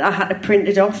 I had to print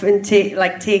it off and take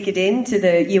it in to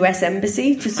the US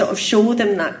Embassy to sort of show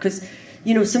them that, because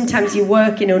sometimes you're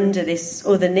working under this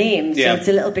other name, so it's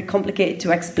a little bit complicated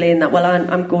to explain that. Well,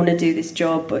 I'm going to do this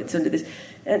job, but it's under this.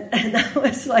 And that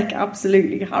was like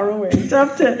absolutely harrowing to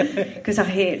have to, because I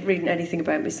hate reading anything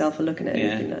about myself or looking at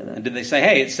anything like that. And did they say,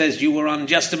 hey, it says you were on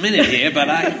Just a Minute here, but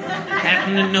I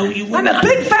happen to know you were I'm a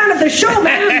big fan of the show,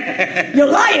 man. You're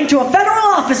lying to a federal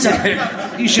officer.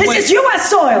 This is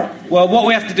US soil. Well, what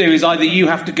we have to do is either you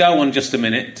have to go on Just a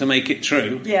Minute to make it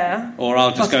true, or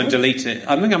I'll just go and delete it.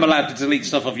 I think I'm allowed to delete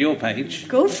stuff off your page.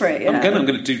 Go for it. Yeah. I'm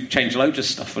going to change loads of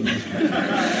stuff, and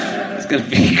it's going to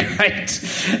be great.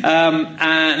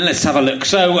 And let's have a look.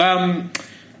 So, I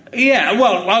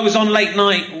was on Late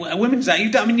Night Women's Hour.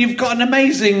 You've got an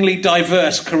amazingly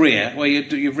diverse career where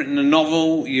you've written a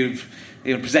novel, you're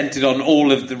presented on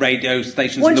all of the radio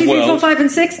stations in the world. 1, 2, 3, 4, 5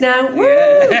 and 6 now.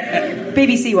 Yeah.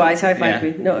 BBC wise, high five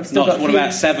me. No, I've still got. What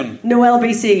about 7? No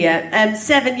LBC yet.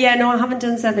 7, no, I haven't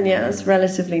done 7 yet. That's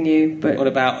relatively new. But what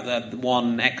about the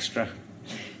 1 extra?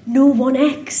 No,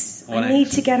 1X. I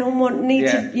need to get on one.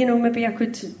 Maybe I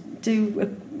could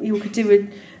do. You could do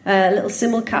a little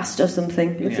simulcast or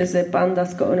something. If there's a band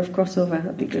that's got enough crossover,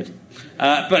 that'd be good.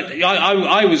 But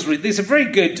I was... There's a very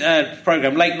good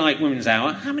programme, Late Night Women's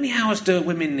Hour. How many hours do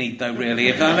women need, though,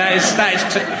 really?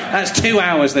 That's 2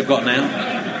 hours they've got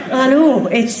now. I know.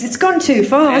 It's gone too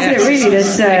far, hasn't it, really,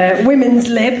 this women's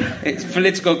lib? It's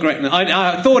political correctness.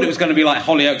 I thought it was going to be like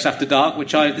Hollyoaks After Dark,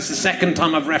 this is the second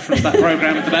time I've referenced that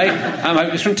programme today.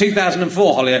 It's from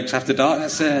 2004, Hollyoaks After Dark.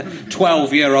 That's a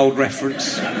 12-year-old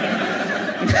reference.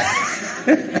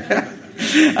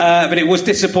 But it was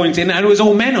disappointing, and it was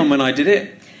all men on when I did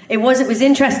it. It was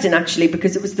interesting, actually,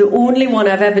 because it was the only one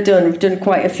I've ever done. We've done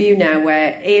quite a few now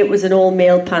where it was an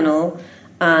all-male panel,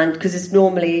 and because it's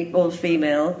normally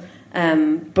all-female,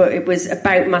 but it was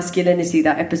about masculinity,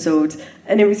 that episode.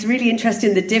 And it was really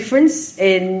interesting, the difference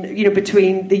in,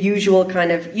 between the usual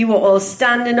kind of, you were all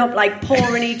standing up, like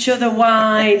pouring each other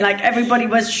wine, like everybody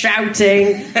was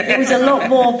shouting. It was a lot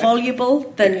more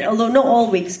voluble than, although not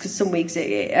all weeks, because some weeks,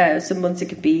 some months it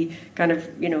could be kind of,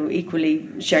 equally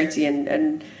shouty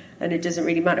and it doesn't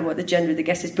really matter what the gender of the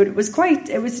guest is, but it was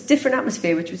a different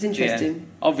atmosphere, which was interesting. Yeah.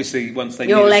 Obviously, once they...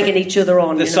 You're all legging each other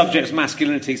on. The subject's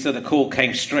masculinity, so the call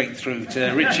came straight through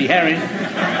to Richie Herring.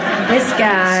 This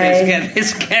guy.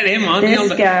 Get him on. He'll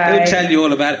tell you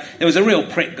all about it. There was a real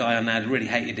prick guy on there. I really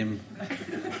hated him.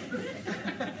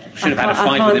 should have had a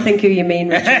fight with him. I can't think who you mean,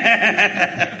 Richard.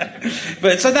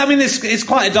 But so I mean, it's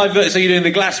quite a diverse. So you're doing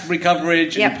the Glastonbury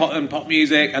coverage Yep. and pop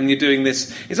music, and you're doing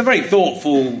this. It's a very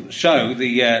thoughtful show,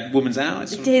 the Woman's Hour.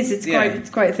 It is. It's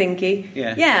quite thinky.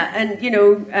 Yeah. Yeah, and you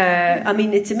know, I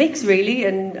mean, it's a mix really,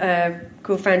 and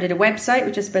co-founded a website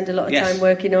which I spent a lot of time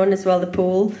working on as well, the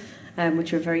poll,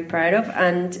 which we're very proud of,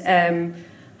 and.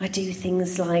 I do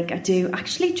things like I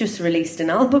actually just released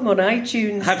an album on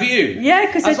iTunes. Have you? Yeah,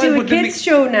 because I do a kids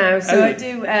show now. So I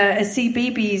do a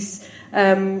CBeebies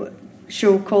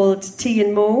show called Tea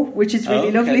and Mo, which is really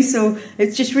lovely. So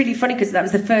it's just really funny because that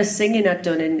was the first singing I'd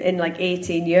done in like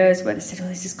 18 years, where they said,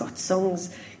 this has got songs,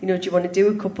 you know, do you want to do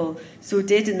a couple? So I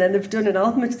did, and then they've done an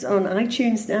album. It's on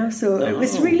iTunes now, so it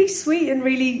was really sweet, and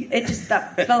really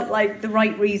that felt like the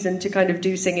right reason to kind of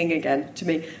do singing again to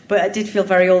me. But I did feel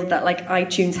very old that like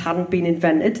iTunes hadn't been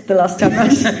invented the last time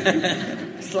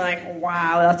It's like,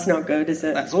 wow, that's not good, is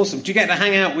it? That's awesome. Do you get to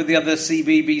hang out with the other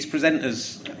CBeebies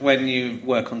presenters when you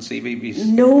work on CBeebies?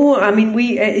 No, I mean,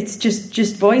 it's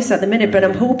just voice at the minute, but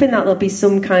I'm hoping that there'll be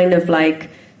some kind of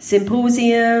like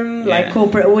symposium, like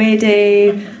corporate away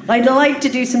day. I'd like to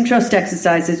do some trust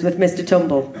exercises with Mr.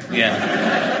 Tumble.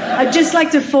 Yeah. I'd just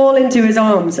like to fall into his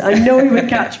arms. I know he would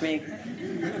catch me.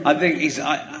 I think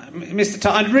Mr.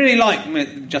 I really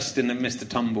like Justin and Mr.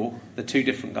 Tumble, the two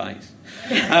different guys.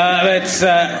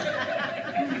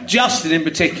 Justin in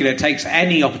particular takes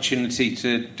any opportunity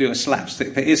to do a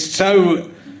slapstick thing. It's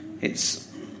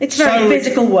very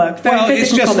physical work.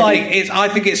 It's just comedy. I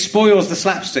think it spoils the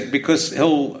slapstick because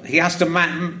he has to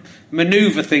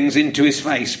manoeuvre things into his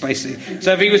face, basically.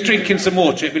 So if he was drinking some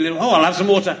water, it'd be I'll have some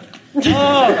water.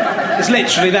 Oh, it's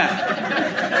literally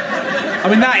that. I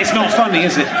mean, that is not funny,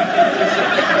 is it?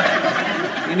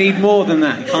 You need more than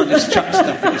that. You can't just chuck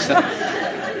stuff at yourself.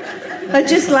 I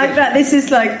just like that. This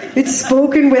is like, it's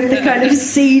spoken with the kind of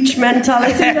siege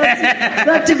mentality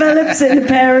that develops in the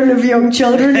parent of young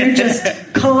children who just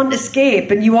can't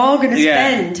escape. And you are going to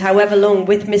spend however long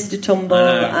with Mr. Tumble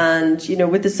and, you know,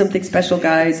 with the Something Special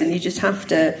guys, and you just have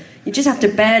to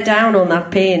bear down on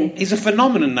that pain. He's a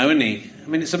phenomenon, though, isn't he? I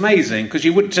mean, it's amazing, because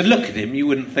to look at him, you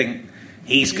wouldn't think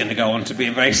he's going to go on to be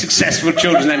a very successful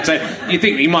children's entertainer. You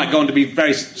think he might go on to be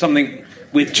something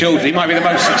with children. He might be the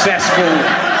most successful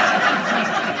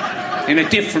in a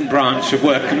different branch of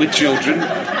working with children,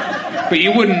 but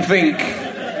you wouldn't think,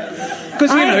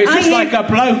 because he's just like a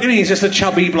bloke, isn't he? He's just a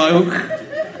chubby bloke.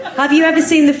 Have you ever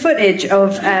seen the footage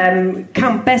of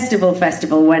Camp Festival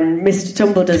when Mr.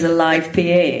 Tumble does a live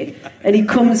PA and he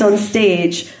comes on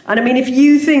stage? And I mean, if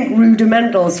you think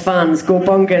Rudimentals fans go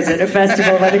bonkers at a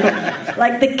festival, when they go,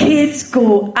 like the kids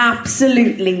go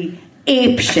absolutely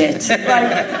apeshit,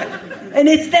 and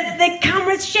it's the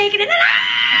camera's shaking and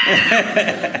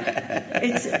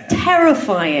it's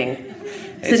terrifying.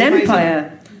 It's an amazing.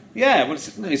 Empire. Yeah, well,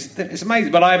 it's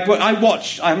amazing. But I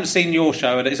haven't seen your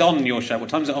show. It's on your show. What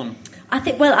time's it on? I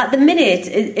think, well, at the minute,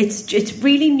 it's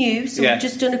really new, so we've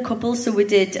just done a couple. So we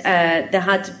did, they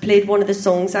had played one of the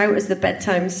songs out as the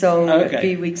bedtime song a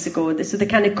few weeks ago, so they're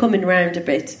kind of coming round a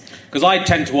bit. Because I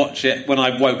tend to watch it when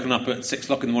I've woken up at 6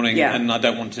 o'clock in the morning and I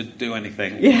don't want to do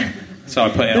anything. Yeah. So I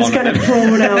put it on. It's kind of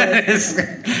thrown out.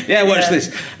 Watch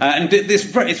this. And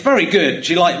it's very good.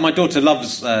 My daughter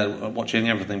loves watching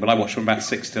everything, but I watch from about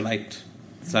 6 till 8.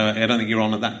 So I don't think you're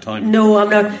on at that time. No, I'm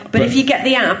not. But if you get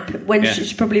the app,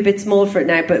 she's probably a bit small for it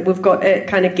now, but we've got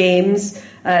kind of games.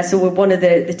 So we're one of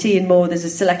the Tea and Mo, there's a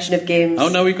selection of games. Oh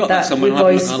no, we've got that somewhere.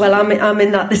 Well, I'm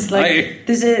in that.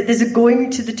 There's a going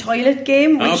to the toilet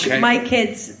game, which my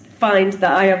kids find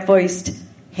that I have voiced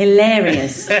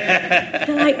hilarious. They're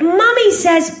like, Mummy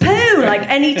says poo. Like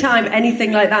anytime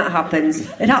anything like that happens.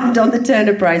 It happened on the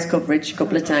Turner Prize coverage a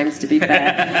couple of times, to be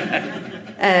fair.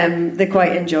 They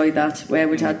quite enjoyed that, where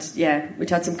we'd had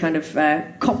some kind of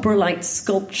coprolite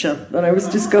sculpture that I was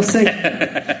discussing,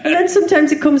 and then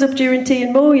sometimes it comes up during Tea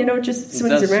and Mo, just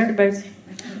swings and roundabouts.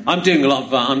 I'm doing a lot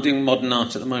of I'm doing modern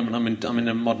art at the moment. I'm in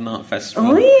a modern art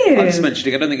festival. Oh, you? I just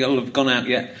mentioned it. I don't think it'll have gone out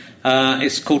yet.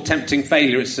 It's called Tempting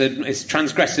Failure. It's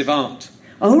transgressive art.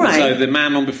 Oh, right. So the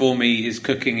man on before me is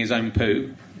cooking his own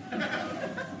poo.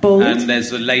 Bold. And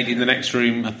there's a lady in the next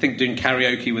room, I think, doing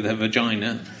karaoke with her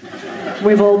vagina.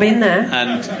 We've all been there.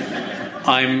 And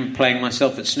I'm playing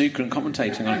myself at snooker and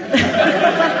commentating on it.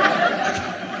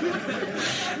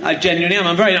 I genuinely am.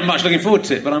 I'm very much looking forward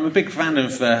to it, but I'm a big fan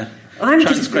of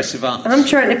transgressive art. I'm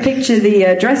trying to picture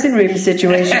the dressing room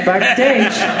situation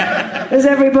backstage. As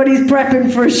everybody's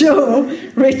prepping for a show,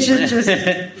 Richard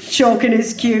just chalking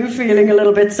his cue, feeling a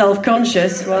little bit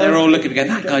self-conscious. Well, they're all looking and going,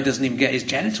 that guy doesn't even get his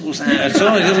genitals out at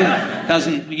all. He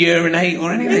doesn't urinate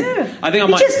or anything. Yeah. I think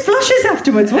he just flushes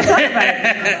afterwards. What's that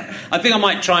about? I think I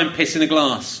might try and piss in a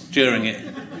glass during it.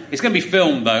 It's going to be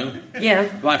filmed, though. Yeah.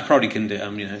 But I probably can do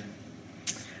it,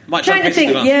 Might trying to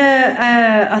think,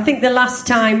 I think the last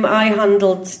time I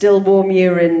handled still warm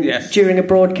urine during a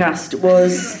broadcast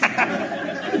was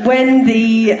when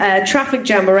the traffic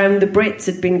jam around the Brits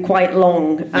had been quite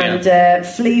long, and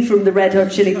Flea from the Red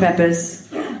Hot Chili Peppers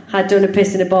had done a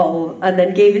piss in a bottle and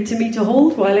then gave it to me to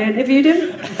hold while I interviewed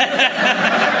him.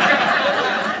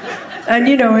 And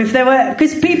if there were,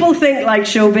 because people think like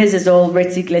showbiz is all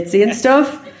ritzy glitzy and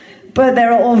stuff. But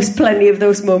there are always plenty of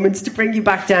those moments to bring you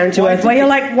back down to earth, where you're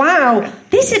like, "Wow,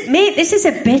 this is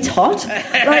a bit hot.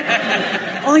 Like,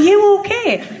 are you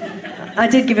okay?" I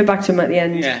did give it back to him at the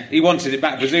end. Yeah, he wanted it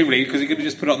back presumably because he could have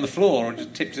just put it on the floor or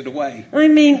just tipped it away. I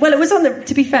mean, well, it was on the.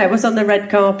 To be fair, it was on the red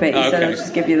carpet. He said, "I'll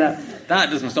just give you that." That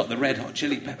doesn't stop the Red Hot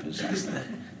Chili Peppers.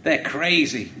 They're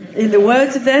crazy. In the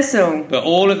words of their song. But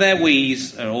all of their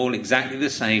wees are all exactly the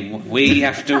same. Wee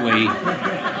after wee.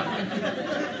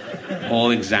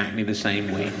 All exactly the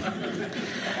same way.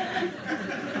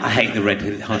 I hate the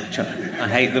Red Hot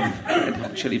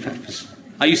Chili Peppers.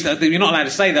 I used to. You're not allowed to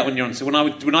say that when you're on. So when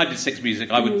I did Six Music,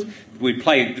 we'd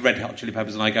play the Red Hot Chili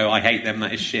Peppers, and I go, I hate them.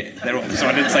 That is shit. So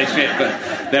I didn't say shit, but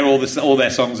they're all their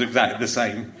songs are exactly the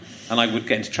same, and I would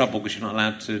get into trouble because you're not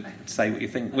allowed to say what you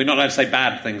think. We're not allowed to say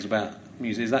bad things about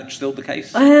music. Is that still the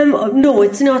case? No,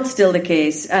 it's not still the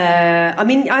case. I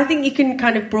mean, I think you can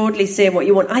kind of broadly say what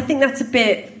you want. I think that's a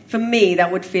bit. For me,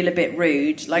 that would feel a bit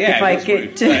rude. Like if I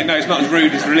get to... No, it's not as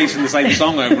rude as releasing the same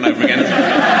song over and over again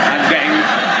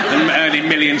and earning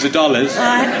millions of dollars.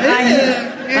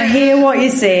 I hear what you're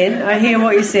saying.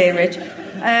 Rich.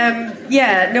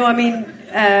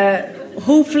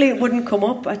 Hopefully it wouldn't come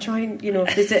up. I try and,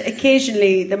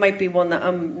 occasionally there might be one that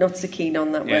I'm not so keen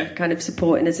on that we're kind of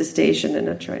supporting as a station, and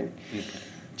I try and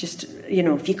just,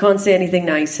 if you can't say anything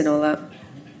nice and all that.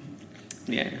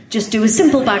 Yeah. Just do a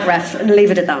simple back ref and leave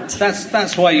it at that.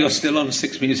 That's why you're still on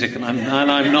Six Music and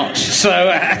I'm not. So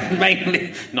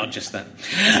mainly not just that.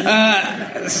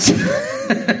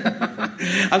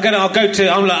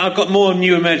 I've got more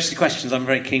new emergency questions. I'm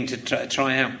very keen to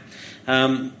try out.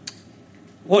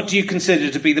 What do you consider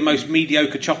to be the most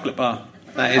mediocre chocolate bar?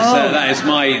 That's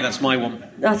my one.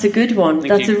 That's a good one.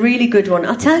 That's a really good one.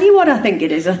 I'll tell you what I think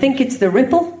it is. I think it's the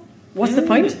Ripple. What's the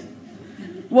point?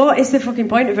 What is the fucking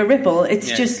point of a Ripple? It's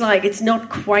just like, it's not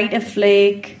quite a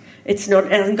flake. It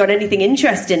hasn't got anything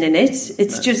interesting in it.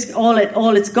 It's just all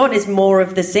it's got is more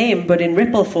of the same, but in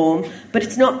Ripple form. But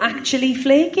it's not actually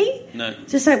flaky. No.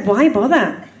 It's just like, why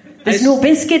bother? There's no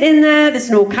biscuit in there. There's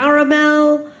no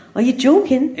caramel. Are you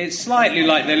joking? It's slightly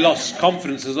like they lost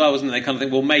confidence as well, wasn't it? They kind of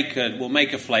think we'll make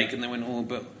a flake, and they went, oh,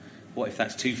 but what if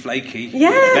that's too flaky? Yeah.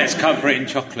 Let's cover it in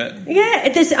chocolate. Yeah.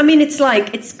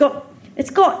 It's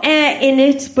got air in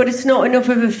it, but it's not enough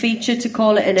of a feature to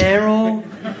call it an aero.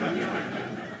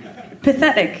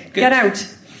 Pathetic. Good. Get out.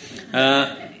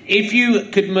 If you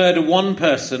could murder one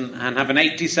person and have an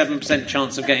 87%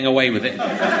 chance of getting away with it,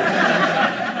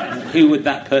 who would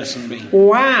that person be?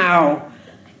 Wow.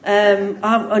 To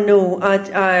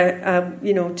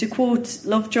quote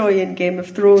Lovejoy in Game of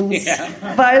Thrones,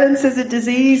 violence is a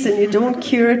disease and you don't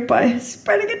cure it by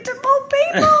spreading it to more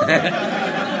people.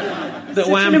 That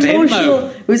whammed him, though.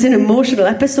 It was an emotional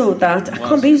episode, that. I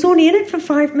can't believe he was only in it for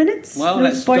 5 minutes. Well,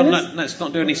 let's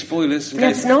not do any spoilers.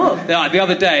 Let's not. The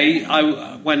other day,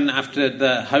 when after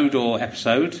the Hodor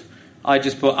episode, I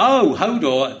just put,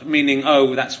 Hodor, meaning,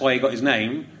 that's why he got his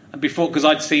name. And before, because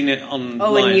I'd seen it on.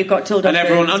 Oh, and you got told off. And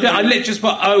everyone, I literally just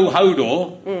put,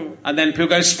 Hodor. And then people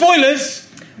go, spoilers!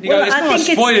 It's not a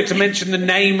spoiler to mention the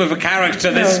name of a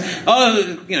character.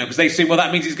 Because they see,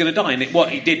 that means he's going to die. And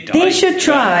he did die. They should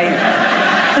try.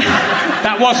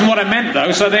 That wasn't what I meant,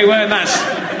 though. So they weren't.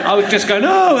 I was just going,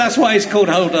 that's why it's called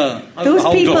Hodor. Those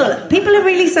people are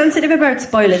really sensitive about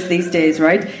spoilers these days,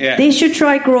 right? Yeah. They should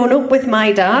try Grown Up with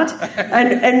my dad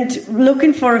and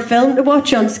looking for a film to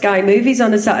watch on Sky Movies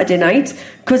on a Saturday night,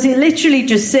 because he literally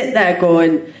just sit there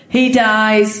going, he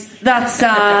dies, that's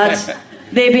sad.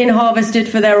 They've been harvested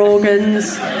for their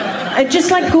organs. And just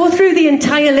go through the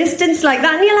entire listings like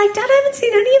that. And you're like, Dad, I haven't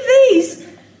seen any of these.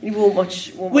 You won't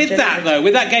watch with that, though,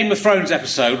 with that Game of Thrones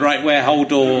episode, right, where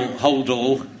Hodor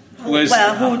was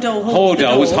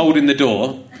holding the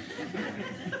door.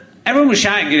 Everyone was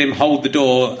shouting at him, hold the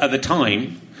door, at the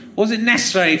time. Was it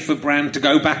necessary for Brand to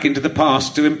go back into the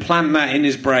past to implant that in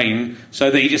his brain so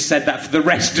that he just said that for the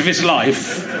rest of his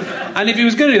life? And if he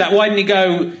was going to do that, why didn't he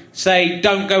go, say,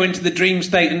 don't go into the dream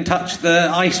state and touch the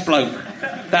ice bloke?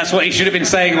 That's what he should have been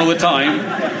saying all the time.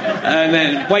 And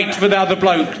then wait for the other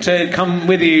bloke to come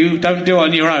with you, don't do it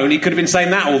on your own. He could have been saying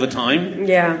that all the time.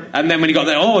 Yeah. And then when he got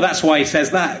there, that's why he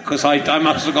says that, because I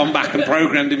must have gone back and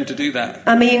programmed him to do that.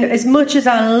 I mean, as much as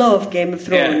I love Game of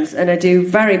Thrones, and I do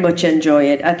very much enjoy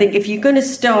it, I think if you're going to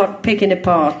start picking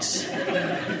apart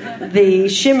the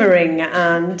shimmering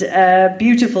and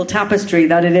beautiful tapestry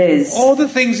that it is... All the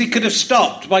things he could have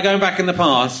stopped by going back in the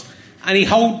past, and he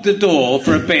held the door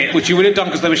for a bit, which he would have done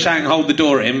because they were shouting hold the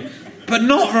door at him, but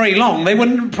not very long. They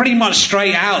were pretty much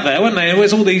straight out there, weren't they? There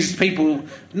was all these people...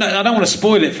 No, I don't want to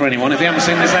spoil it for anyone if they haven't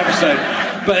seen this episode,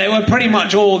 but they were pretty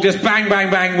much all just bang, bang,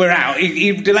 bang, we're out.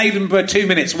 He delayed them for 2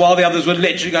 minutes while the others were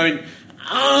literally going...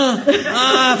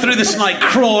 through the snow, like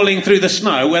crawling through the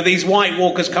snow, where these White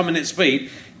Walkers coming at speed.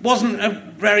 Wasn't a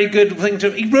very good thing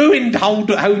to... He ruined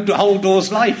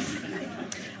Holdor's life.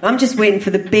 I'm just waiting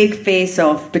for the big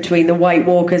face-off between the White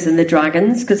Walkers and the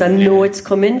dragons, because I know it's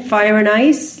coming, fire and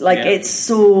ice. It's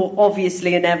so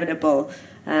obviously inevitable.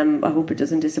 I hope it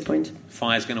doesn't disappoint.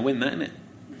 Fire's going to win that, isn't it?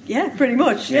 Yeah, pretty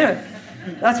much, yeah.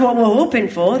 That's what we're hoping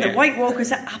for. The White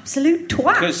Walkers are absolute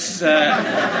twats. Because,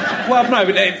 no,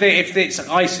 but if it's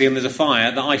icy and there's a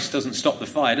fire, the ice doesn't stop the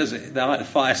fire, does it? The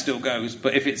fire still goes.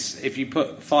 But if you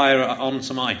put fire on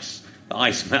some ice, the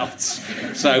ice melts.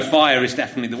 So fire is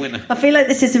definitely the winner. I feel like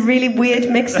this is a really weird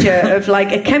mixture of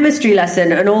like a chemistry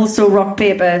lesson and also rock,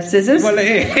 paper, scissors. Well, it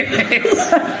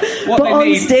is. But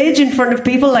on stage in front of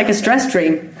people like a stress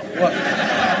dream.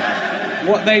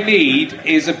 What they need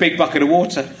is a big bucket of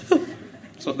water.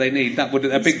 That's what they need.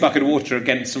 A big bucket of water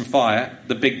against some fire.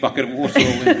 The big bucket of water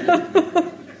will win.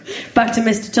 Back to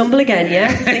Mr. Tumble again,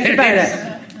 yeah? Think about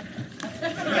it.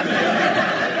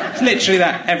 It's literally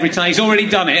that every time. He's already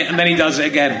done it and then he does it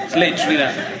again. It's literally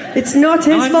that. It's not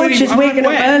his fault she's waking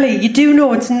up early. You do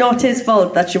know it's not his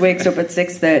fault that she wakes up at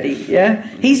 6:30, yeah?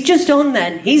 He's just on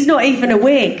then. He's not even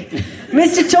awake.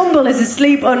 Mr. Tumble is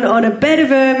asleep on a bed of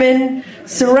ermine,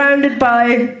 surrounded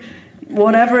by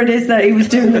whatever it is that he was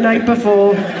doing the night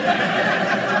before.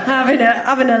 Having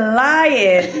a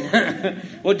lie-in.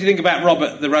 What do you think about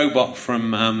Robert the robot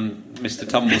from Mr.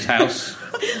 Tumble's house?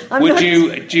 Do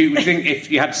you think if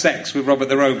you had sex with Robert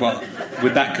the robot,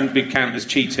 would that count as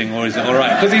cheating, or is it all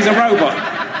right? Because he's a robot.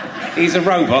 He's a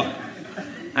robot,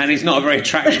 and he's not a very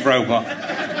attractive robot.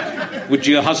 Would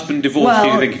your husband divorce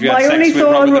you, think, if you had sex with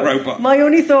Robert the robot? My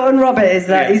only thought on Robert is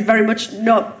that he's very much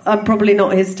not... I'm probably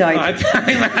not his type. I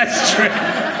think that's true.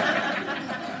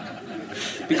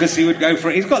 Because he would go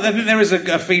for it. There is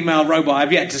a female robot.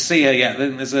 I've yet to see her yet.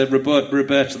 There's a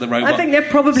Roberta the robot. I think they're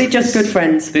probably just good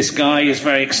friends. This guy is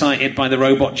very excited by the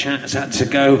robot chat. Has had to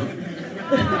go.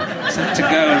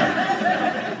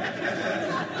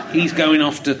 He's going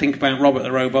off to think about Robert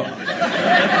the robot.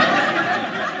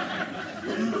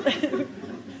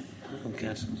 Oh,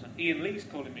 God. Ian Lee's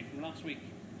calling me from last week.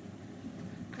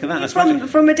 Look at that.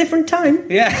 From a different time?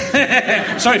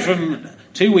 Yeah. Sorry, from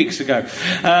 2 weeks ago. Do you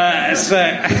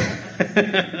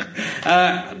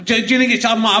think it's...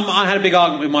 I had a big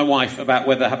argument with my wife about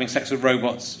whether having sex with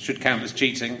robots should count as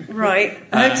cheating. Right.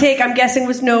 Her take, I'm guessing,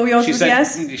 was no. Yours was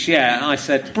yes? Yeah, I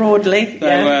said... Broadly,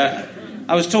 so,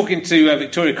 I was talking to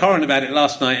Victoria Corrin about it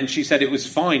last night, and she said it was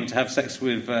fine to have sex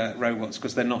with robots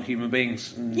because they're not human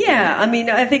beings. Yeah, I mean,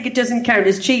 I think it doesn't count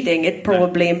as cheating. It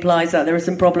probably implies that there are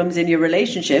some problems in your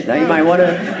relationship that you might want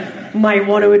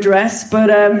to address, but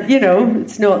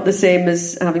it's not the same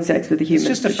as having sex with a human.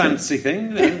 It's just a fancy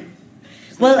thing.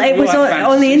 Well, it was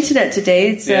on the internet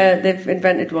today. They've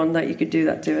invented one that you could do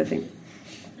that to, I think.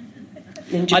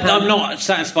 I'm not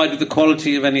satisfied with the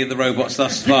quality of any of the robots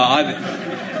thus far.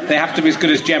 They have to be as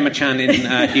good as Gemma Chan in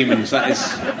Humans. That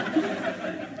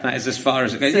is as far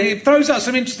as it goes. It throws out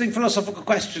some interesting philosophical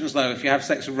questions, though, if you have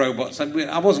sex with robots.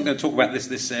 I wasn't going to talk about this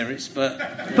series, but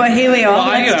here we are.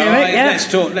 Let's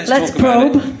do it. Yeah. Let's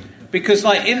probe. About it. Because,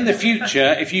 in the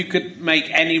future, if you could make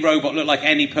any robot look like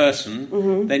any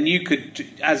person, then you could,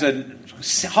 as a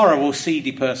horrible,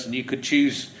 seedy person, you could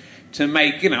choose to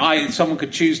make, someone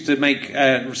could choose to make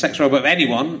a sex robot of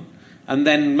anyone and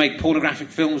then make pornographic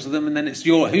films of them, and then it's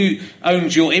who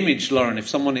owns your image, Lauren? If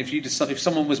someone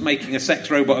was making a sex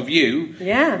robot of you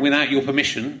without your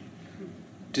permission,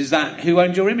 who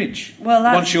owns your image? Well,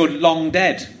 once you're long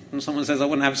dead, and someone says, I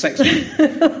wouldn't have sex with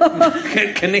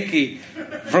Kaniki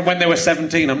from when they were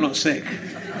 17, I'm not sick.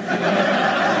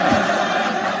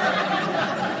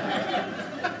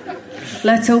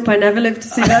 Let's hope I never live to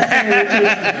see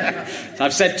that.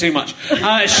 I've said too much.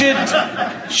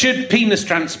 Should penis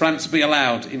transplants be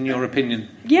allowed, in your opinion?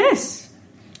 Yes.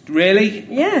 Really?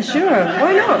 Yeah, sure.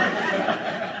 Why not?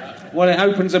 Well, it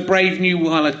opens a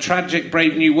tragic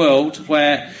brave new world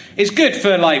where it's good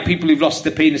for like people who've lost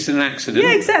their penis in an accident.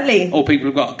 Yeah, exactly. Or people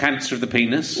who've got cancer of the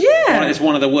penis. Yeah. It's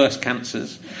one of the worst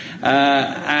cancers.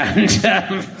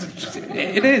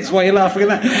 It is. Why are you laughing at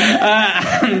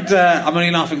that? I'm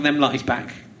only laughing at them like he's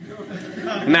back.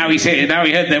 Now he's here. Now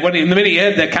he heard that. In the minute he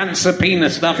heard the cancer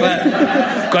penis stuff,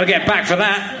 got to get back for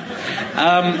that.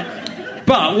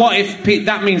 But what if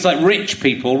that means like rich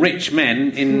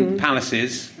men in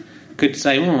palaces could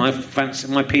say, "Oh, I fancy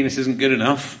my penis isn't good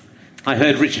enough. I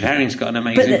heard Richard Herring's got an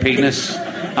amazing penis.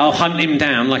 I'll hunt him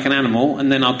down like an animal,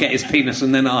 and then I'll get his penis,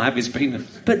 and then I'll have his penis."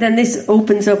 But then this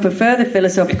opens up a further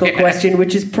philosophical question,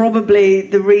 which is probably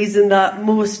the reason that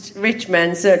most rich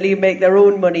men certainly make their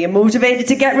own money and motivated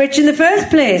to get rich in the first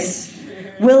place.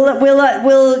 Will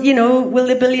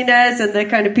the billionaires and the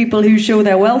kind of people who show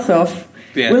their wealth off,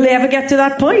 will they ever get to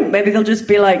that point? Maybe they'll just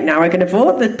be like, now I can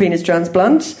afford the penis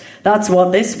transplant. That's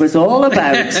what this was all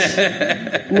about.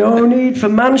 No need for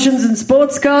mansions and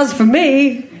sports cars for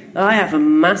me. I have a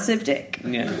massive dick.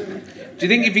 Yeah. Do you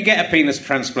think if you get a penis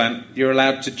transplant, you're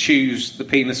allowed to choose the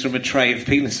penis from a tray of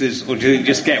penises, or do you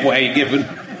just get what you're given?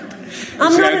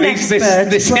 I'm not an expert.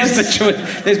 This is the choice.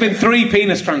 There's been 3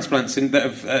 penis transplants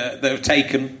that have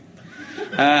taken.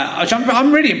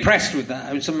 I'm really impressed with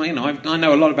that. I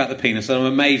know a lot about the penis, and I'm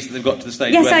amazed that they've got to the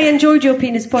stage. Yes, where I enjoyed your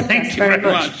penis podcast. Thank you very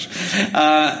much.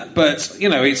 But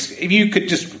it's if you could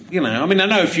just, I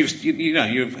know if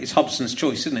it's Hobson's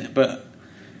choice, isn't it? But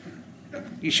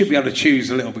you should be able to choose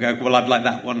a little bit. Go, well, I'd like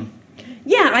that one.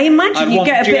 Yeah, I imagine you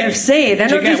get a bit of say. They're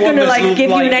not just going to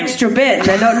give you an extra bit.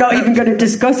 They're not even going to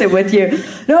discuss it with you.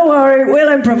 Don't worry,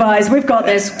 we'll improvise. We've got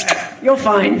this. You're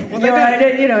fine. Well,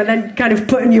 and then kind of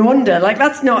putting you under. Like,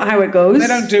 that's not how it goes. They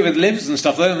don't do it with livers and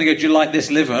stuff. They don't go, do you like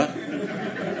this liver?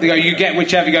 They go, you get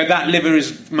whichever. You go, that liver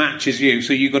matches you,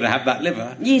 so you've got to have that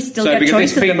liver. You still get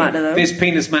choice of the matter, though. This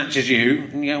penis matches you,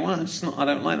 and you go, well, it's not. I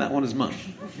don't like that one as much.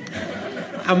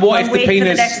 And what if the penis?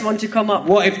 For the next one to come up.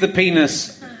 What if the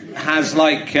penis has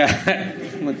like?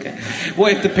 Okay.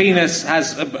 What if the penis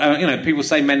has? People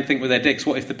say men think with their dicks.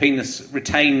 What if the penis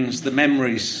retains the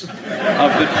memories of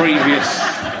the previous?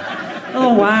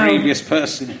 Oh wow! The previous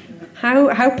person.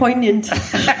 How poignant.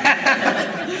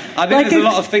 I think there's a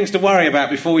lot of things to worry about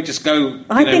before we just go.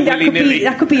 I think that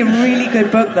could be a really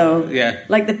good book, though. Yeah.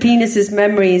 Like the penis's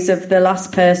memories of the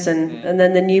last person and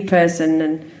then the new person,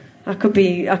 and that could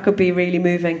be really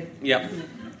moving. Yep.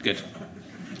 Good.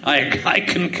 I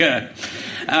concur.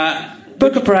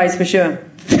 Booker Prize for sure.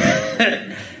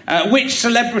 Which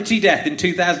celebrity death in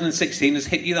 2016 has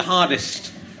hit you the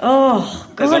hardest? Oh,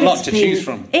 God, there's a lot to choose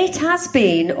from. It has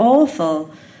been awful.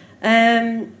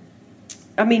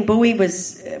 Bowie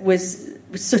was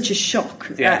such a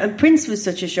shock, and Prince was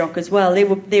such a shock as well.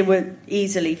 They were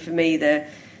easily for me the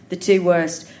 2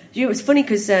 worst. It was funny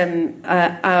because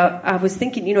I was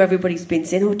thinking, everybody's been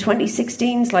saying,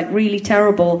 2016's like really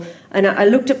terrible, and I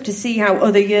looked up to see how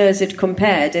other years had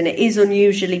compared, and it is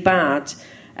unusually bad.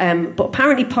 But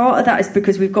apparently part of that is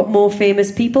because we've got more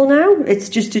famous people now. It's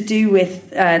just to do with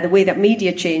the way that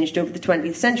media changed over the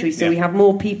 20th century. So we have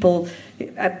more people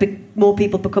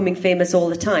becoming famous all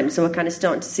the time. So we're kind of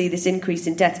starting to see this increase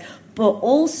in deaths. But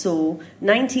also,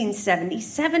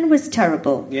 1977 was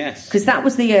terrible. Yes. Because that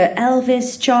was the year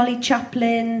Elvis, Charlie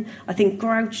Chaplin, I think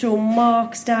Groucho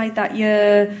Marx died that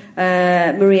year,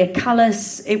 Maria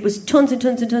Callas. It was tons and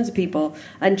tons and tons of people.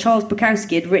 And Charles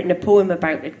Bukowski had written a poem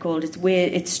about it called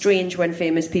It's Strange When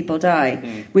Famous People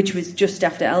Die, which was just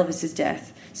after Elvis's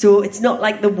death. So it's not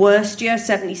like the worst year.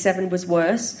 77 was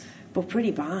worse, but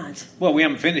pretty bad. Well, we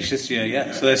haven't finished this year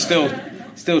yet, so there's still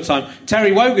time.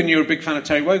 Terry Wogan, you were a big fan of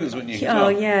Terry Wogan's, weren't you? Oh,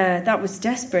 yeah, that was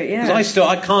desperate, yeah. Because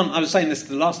I was saying this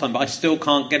the last time, but I still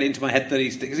can't get it into my head that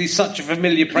because he's such a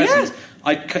familiar presence. Yeah.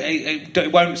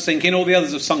 It won't sink in. All the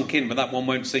others have sunk in, but that one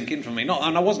won't sink in for me.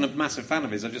 And I wasn't a massive fan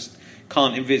of his. I just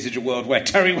can't envisage a world where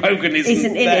Terry Wogan isn't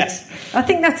in there. It. I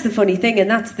think that's the funny thing, and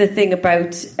that's the thing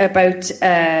about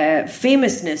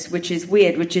famousness, which is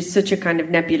weird, which is such a kind of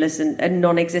nebulous and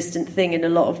non-existent thing in a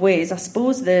lot of ways. I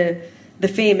suppose the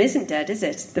fame isn't dead, is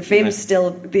it? The fame's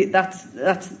still that's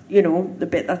the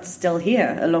bit that's still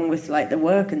here, along with like the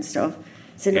work and stuff.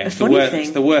 It's the It's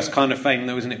the worst kind of fame,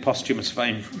 though, isn't it? Posthumous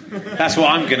fame. That's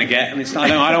what I'm going to get, and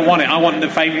I don't want it. I want the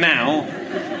fame now,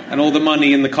 and all the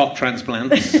money in the cock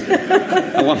transplants.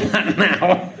 I want that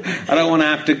now. I don't want to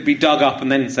have to be dug up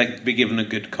and then be given a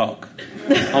good cock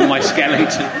on my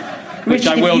skeleton, which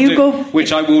I will do.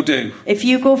 Which I will do. If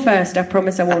you go first, I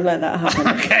promise I won't let that happen.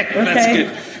 Okay, that's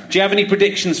good. Do you have any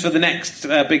predictions for the next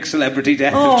big celebrity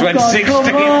death of 2016?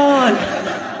 God, come on.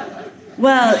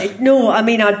 Well, no, I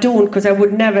mean, I don't, because I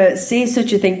would never say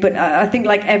such a thing, but I think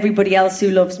like everybody else who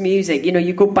loves music, you know,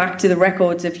 you go back to the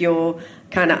records of your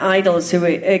kind of idols who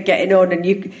are getting on, and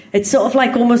it's sort of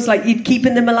like almost like you're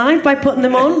keeping them alive by putting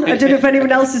them on. I don't know if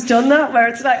anyone else has done that, where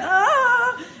it's like,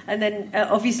 And then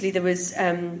obviously there was,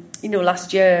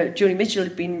 last year Joni Mitchell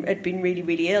had been really,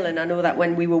 really ill, and I know that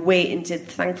when we were waiting to,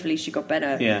 thankfully she got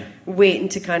better, waiting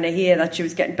to kind of hear that she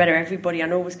was getting better, everybody I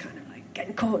know was kind of like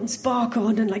getting caught in spark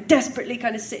on and like desperately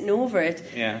kind of sitting over it.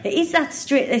 Yeah. It is that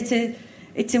straight.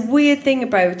 It's a weird thing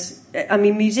about, I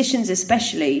mean, musicians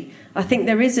especially. I think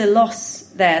there is a loss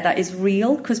there that is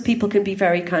real, because people can be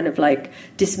very kind of like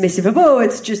dismissive of,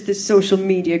 it's just this social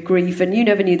media grief and you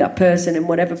never knew that person and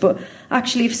whatever. But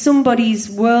actually, if somebody's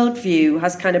worldview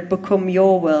has kind of become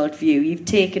your worldview, you've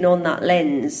taken on that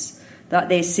lens that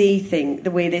they see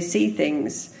the way they see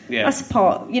things. Yeah. That's it's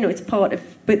part of,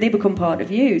 but they become part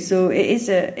of you. So it is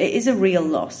a real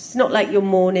loss. It's not like you're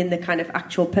mourning the kind of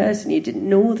actual person, you didn't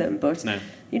know them, but no.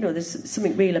 There's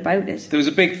something real about it. There was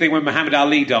a big thing when Muhammad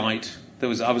Ali died. I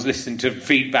was listening to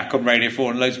feedback on Radio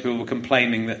 4, and loads of people were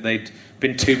complaining that there'd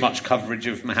been too much coverage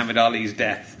of Muhammad Ali's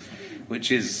death,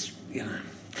 which is,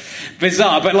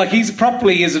 bizarre. But like, he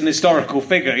is an historical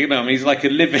figure, he's like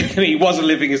he was a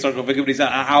living historical figure, but he's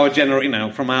our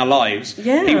from our lives.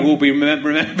 Yeah. He will be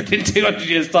remembered in 200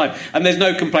 years' time. And there's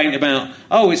no complaint about,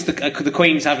 it's the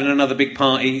Queen's having another big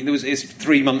party. It's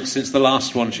 3 months since the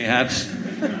last one she had.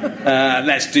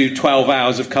 Let's do 12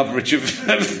 hours of coverage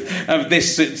of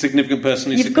this significant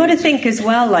person. You've got to think as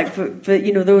well, like for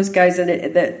those guys,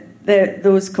 and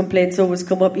those complaints always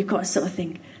come up. You've got to sort of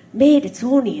think, mate, it's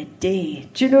only a day.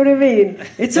 Do you know what I mean?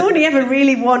 It's only ever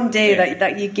really one day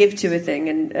that you give to a thing.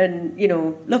 And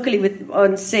luckily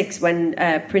on 6, when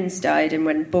Prince died and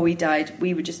when Bowie died,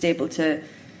 we were just able to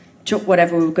chuck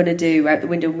whatever we were going to do out the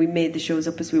window, and we made the shows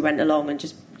up as we went along and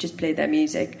just played their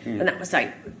music. And that was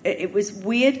like, it was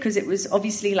weird, because it was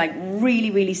obviously like really,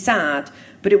 really sad,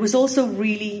 but it was also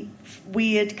really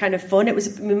weird kind of fun. It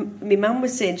was, my mum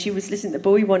was saying, she was listening to the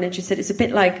Bowie one, and she said it's a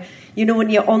bit like, when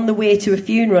you're on the way to a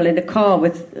funeral in a car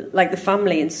with like the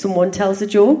family and someone tells a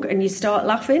joke and you start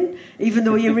laughing even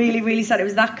though you're really, really sad. It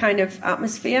was that kind of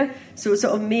atmosphere, so it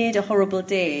sort of made a horrible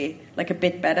day like a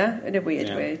bit better in a weird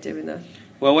way, doing that.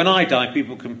 Well, when I die,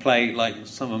 people can play like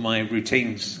some of my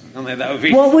routines. That would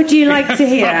be. What would you like to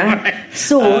hear?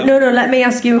 So, no. Let me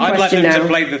ask you a question now. I'd like them to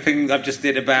play the thing I've just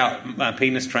did about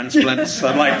penis transplants.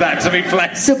 I'd like that to be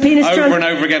played over and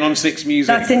over again on 6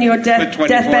 Music. That's in your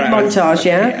deathbed montage,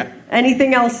 yeah?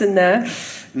 Anything else in there?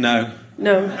 No.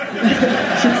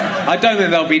 I don't think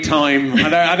there'll be time.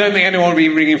 I don't think anyone will be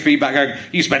ringing feedback going,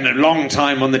 you spent a long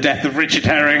time on the death of Richard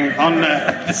Herring on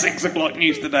the 6 o'clock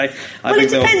news today. Well, it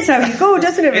depends how you go,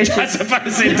 doesn't it, Richard? I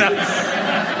suppose it does.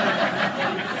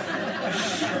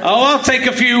 I'll take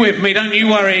a few with me, don't you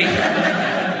worry.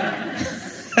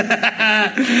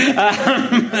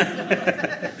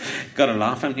 Gotta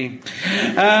laugh, haven't you?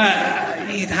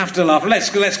 You'd have to laugh. Let's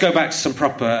go back to some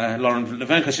proper Lauren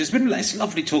Laverne questions. It's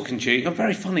lovely talking to you. You're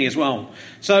very funny as well.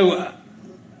 So,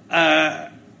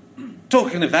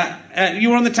 talking of that, you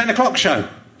were on the 10 o'clock show.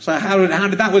 So how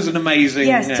did that was an amazing...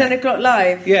 Yes, 10 o'clock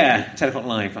live. Yeah, 10 o'clock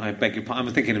live. I beg your pardon.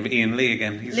 I'm thinking of Ian Lee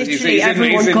again. Literally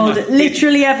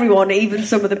everyone, even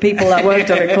some of the people that worked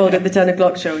on it, called it the 10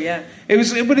 o'clock show, yeah.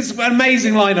 It's an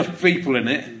amazing line of people in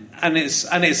it. And it's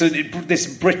this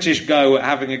British go at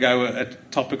having a go at a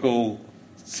topical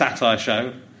satire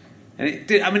show. And it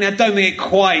did, I don't think it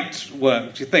quite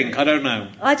worked. Do you think? I don't know.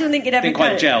 I don't think it ever didn't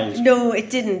quite gelled. No, it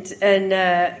didn't. And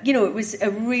it was a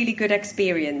really good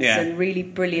experience and really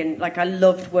brilliant. Like, I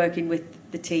loved working with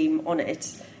the team on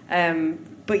it.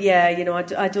 But yeah,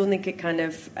 I don't think it kind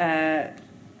of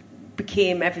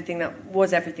became everything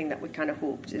that we kind of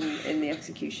hoped in the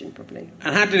execution, probably.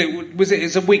 And how did it? Was it?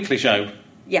 It's a weekly show.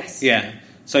 Yes. Yeah.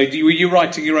 So were you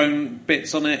writing your own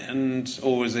bits on it,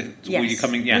 or was it? Yes. Were you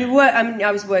coming? Yeah. We were.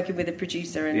 I was working with a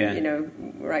producer and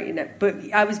writing it, but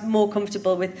I was more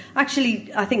comfortable with.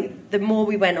 Actually, I think the more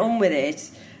we went on with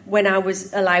it, when I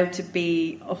was allowed to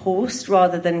be a host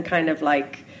rather than kind of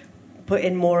like put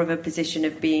in more of a position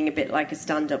of being a bit like a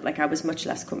stand-up, like I was much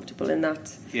less comfortable in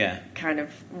that kind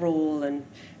of role, and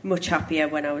much happier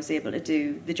when I was able to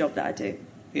do the job that I do.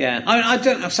 Yeah, I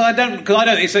don't.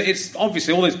 It's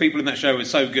obviously all those people in that show are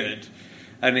so good,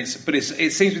 and it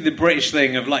seems to be the British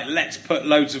thing of like, let's put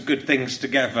loads of good things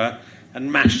together and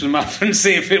mash them up and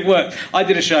see if it works. I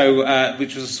did a show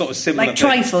which was a sort of similar. Like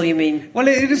trifle, you mean? Well,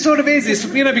 it sort of is. It's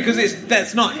because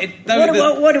that's not.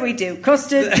 What do we do?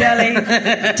 Custard, jelly,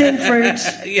 tin fruit,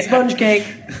 sponge cake.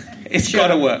 It's got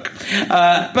to work.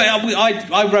 But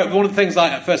I wrote one of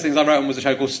the first things I wrote on was a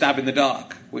show called Stab in the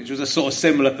Dark, which was a sort of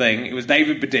similar thing. It was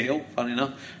David Baddiel, funny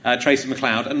enough, Tracy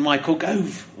McLeod, and Michael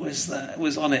Gove was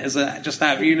on it as just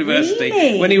out of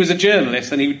university when he was a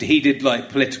journalist, and he did like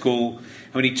political.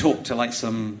 I mean, he talked to like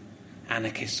some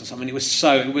anarchist or something. It was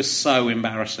so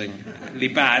embarrassingly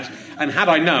bad. And had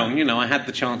I known, I had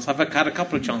the chance. I've had a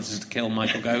couple of chances to kill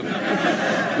Michael Gove,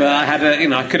 but I had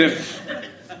I could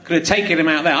have taken him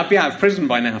out there. I'd be out of prison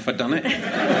by now if I'd done it.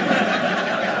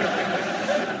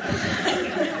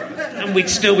 And we'd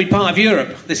still be part of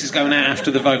Europe. This is going out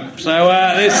after the vote. So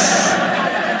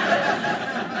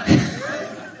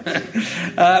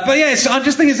but yes, I'm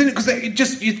just thinking,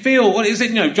 because you feel, what is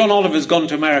it? John Oliver's gone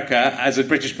to America as a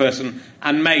British person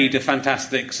and made a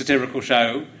fantastic satirical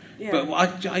show. Yeah.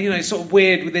 But it's sort of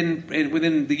weird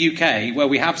within the UK where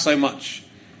we have so much,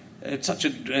 such a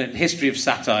history of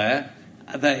satire.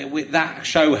 That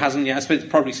show hasn't yet, I suppose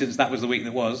probably since That Was the Week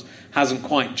That Was, hasn't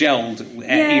quite gelled,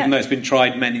 even though it's been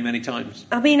tried many, many times.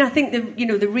 I mean, I think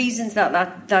the reasons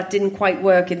that didn't quite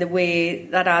work in the way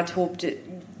that I'd hoped it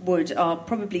would are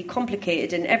probably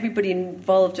complicated, and everybody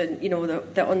involved in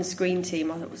the on-screen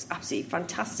team, I thought, was absolutely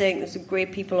fantastic. There's some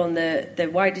great people on the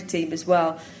wider team as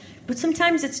well. But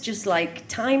sometimes it's just like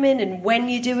timing and when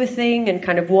you do a thing and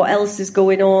kind of what else is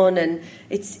going on, and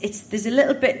there's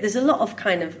a lot of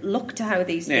kind of luck to how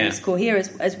these things cohere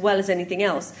as well as anything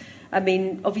else. I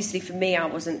mean, obviously for me, I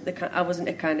wasn't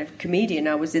a kind of comedian.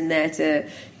 I was in there to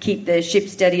keep the ship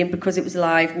steady, and because it was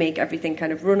live, make everything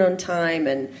kind of run on time,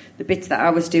 and the bits that I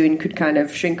was doing could kind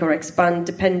of shrink or expand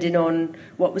depending on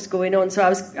what was going on. So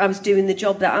I was doing the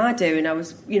job that I do, and I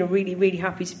was really, really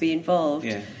happy to be involved.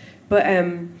 Yeah. But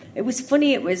it was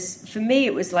funny. For me,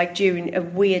 it was like during a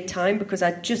weird time because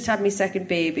I'd just had my second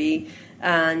baby,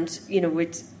 and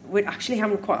we're actually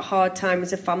having quite a hard time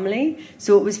as a family.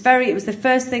 So it was the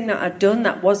first thing that I'd done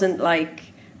that wasn't like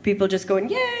people just going,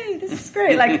 yay, this is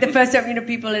great. Like the first time,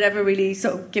 people had ever really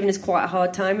sort of given us quite a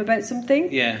hard time about something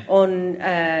on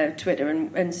Twitter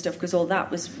and stuff, because all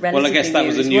that was relatively Well, I guess that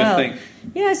was a new thing.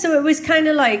 Yeah, so it was kind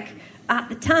of like, at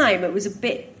the time, it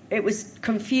was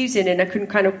confusing, and I couldn't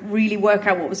kind of really work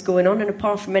out what was going on. And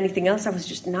apart from anything else, I was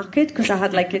just knackered because I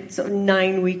had like a sort of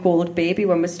 9-week-old baby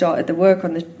when we started the work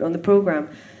on the programme.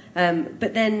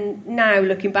 But then now,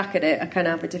 looking back at it, I kind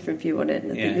of have a different view on it.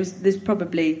 And I think there's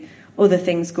probably other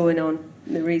things going on,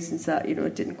 and the reasons that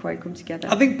it didn't quite come together.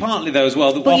 I think partly though as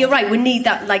well. But you're right. We need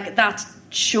that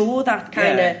show, that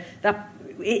kind of that.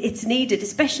 It's needed,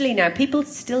 especially now. People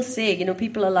still say,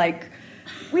 people are like,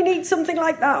 we need something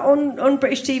like that on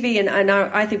British TV, and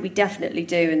I think we definitely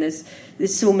do. And there's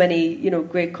so many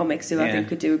great comics who I think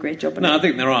could do a great job on it. I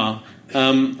think there are.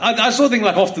 I sort of think,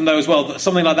 like, often though as well, that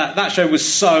something like that show was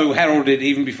so heralded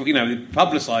even before,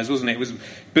 publicised, wasn't it? It was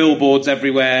billboards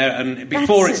everywhere, and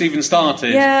before it's even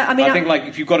started. Yeah, I think like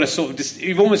if you've got to sort of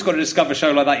you've almost got to discover a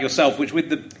show like that yourself, which with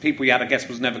the people you had, I guess,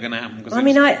 was never going to happen because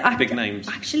I big names.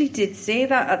 I actually did say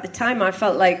that at the time. I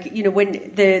felt like when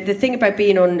the thing about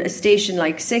being on a station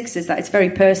like 6 is that it's very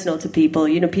personal to people.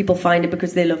 People find it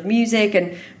because they love music,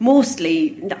 and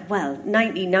mostly,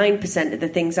 99% of the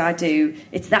things I do,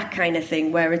 it's that kind of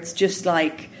thing where it's just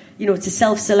like, it's a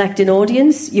self-selecting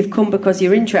audience. You've come because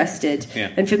you're interested.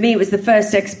 Yeah. And for me, it was the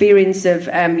first experience of,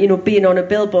 being on a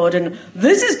billboard and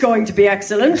this is going to be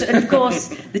excellent. And of course,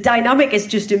 the dynamic is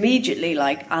just immediately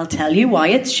like, I'll tell you why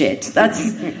it's shit.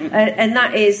 That's and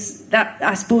that is that.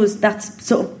 I suppose that's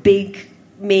sort of big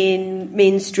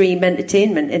mainstream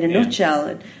entertainment in a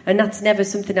nutshell, and that's never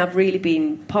something I've really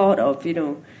been part of.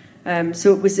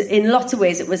 So it was, in lots of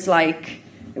ways, it was like.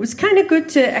 It was kind of good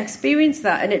to experience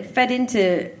that, and it fed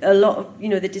into a lot of,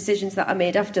 the decisions that I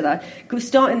made after that. Because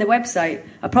starting the website,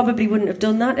 I probably wouldn't have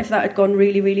done that if that had gone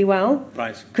really, really well.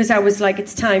 Right. Because I was like,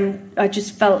 it's time. I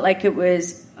just felt like it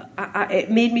was. It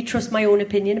made me trust my own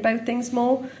opinion about things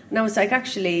more. And I was like,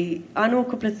 actually, I know a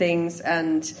couple of things,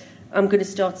 and I'm going to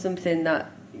start something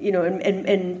that,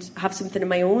 and have something of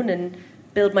my own and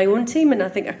build my own team, and I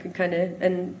think I can kind of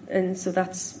and so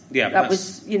that's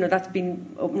that's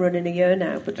been up and running a year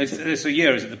now. But it's a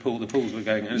year, is it? The pools were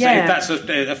going. And so that's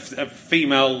a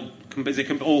female. Is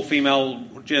it all female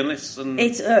journalists? And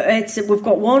it's we've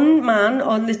got one man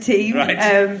on the team,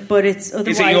 right? But it's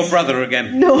otherwise. Is it your brother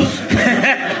again? No,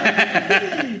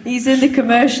 he's in the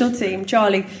commercial team.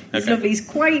 Charlie, he's lovely. He's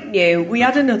quite new. We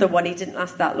had another one. He didn't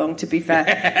last that long, to be fair.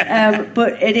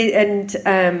 But it is,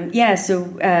 and So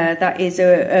that is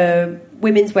a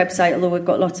women's website. Although we've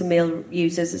got lots of male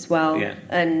users as well,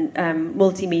 and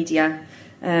multimedia.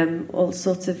 All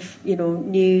sorts of,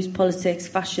 news, politics,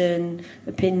 fashion,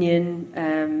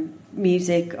 opinion,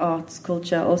 music, arts,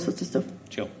 culture, all sorts of stuff.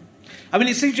 Sure. I mean,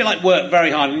 it seems you work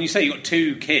very hard, and you say you've got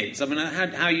 2 kids. I mean,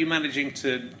 how are you managing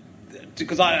to?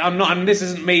 Because I'm not, and this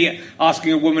isn't me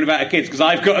asking a woman about her kids, because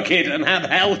I've got a kid, and how the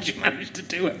hell did you manage to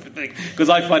do everything? Because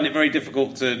I find it very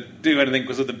difficult to do anything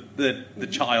because of the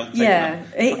child,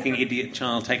 fucking idiot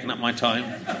child taking up my time.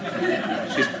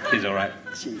 She's all right.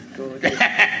 She's gorgeous.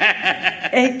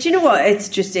 Do you know what?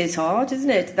 It's hard, isn't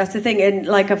it? That's the thing. And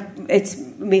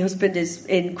my husband is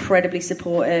incredibly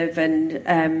supportive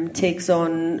and takes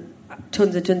on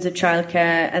tons of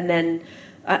childcare, and then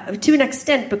to an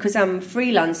extent, because I'm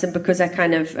freelance and because I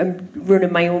kind of am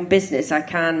running my own business, I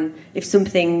can, if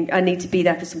something I need to be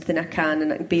there for something, I can,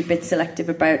 and I can be a bit selective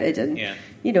about it. And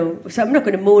so I'm not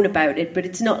going to moan about it, but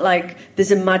it's not like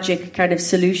there's a magic kind of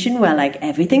solution where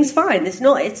everything's fine. It's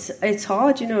not. It's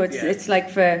hard, It's like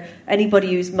for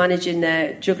anybody who's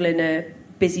juggling a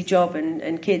busy job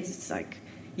and kids. It's like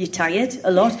you're tired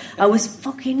a lot. I was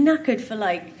fucking knackered for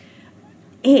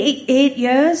 8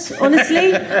 years,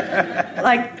 honestly.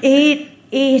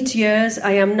 8 years.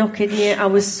 I am not kidding you. I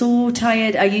was so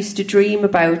tired. I used to dream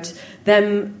about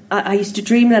them. I used to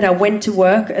dream that I went to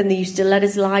work and they used to let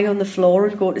us lie on the floor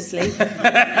and go to sleep.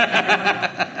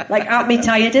 At my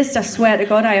tiredest, I swear to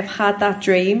God, I have had that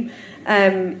dream.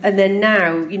 And then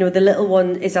now, the little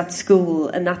one is at school,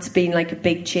 and that's been a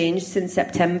big change since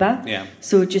September. Yeah.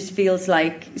 So it just feels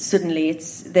like suddenly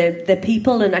it's they're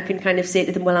people, and I can kind of say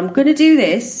to them, well, I'm going to do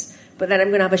this, but then I'm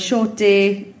going to have a short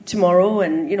day tomorrow,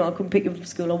 and I'll come pick you up from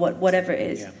school or whatever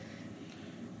it is. Yeah.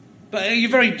 But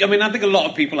you're very. I mean, I think a lot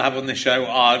of people I have on this show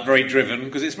are very driven,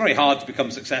 because it's very hard to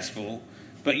become successful.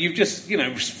 But you've just,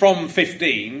 from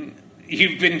 15,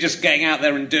 you've been just getting out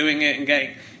there and doing it and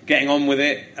getting on with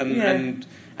it and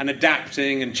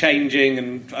adapting and changing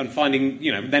and finding,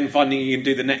 then finding you can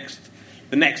do the next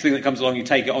thing that comes along, you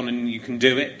take it on and you can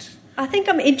do it. I think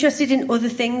I'm interested in other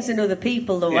things and other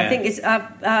people, though. Yeah. I think it's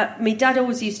my dad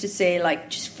always used to say,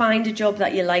 just find a job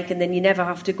that you like and then you never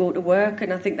have to go to work,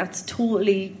 and I think that's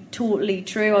totally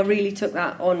true. I really took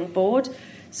that on board.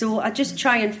 So I just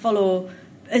try and follow,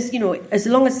 as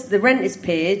long as the rent is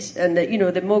paid and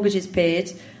the mortgage is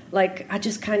paid, I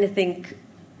just kind of think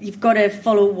you've got to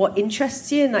follow what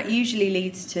interests you, and that usually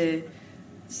leads to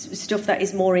stuff that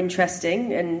is more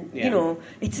interesting. And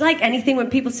it's like anything when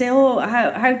people say, "Oh,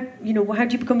 how do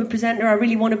you become a presenter?" I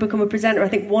really want to become a presenter. I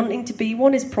think wanting to be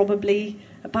one is probably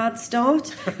a bad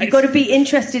start. Right. You've got to be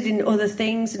interested in other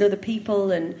things and other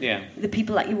people and the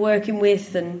people that you're working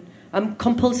with. And I'm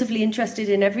compulsively interested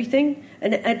in everything,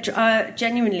 and I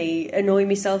genuinely annoy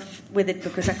myself with it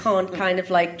because I can't kind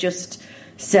of just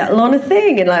settle on a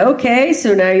thing and okay,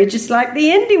 so now you're just like the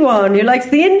indie one who likes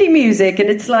the indie music, and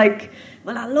it's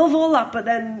well, I love all that, but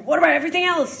then what about everything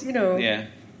else, Yeah.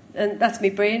 And that's my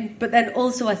brain. But then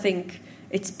also I think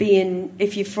it's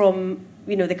if you're from,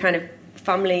 the kind of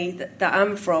family that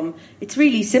I'm from, it's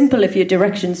really simple if your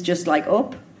direction's just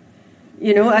up.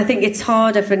 I think it's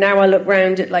harder for now. I look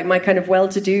round at my kind of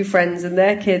well-to-do friends and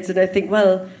their kids, and I think,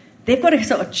 well, they've got to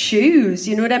sort of choose,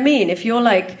 you know what I mean? If you're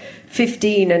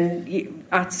 15 and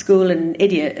at school an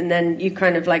idiot, and then you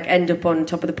kind of end up on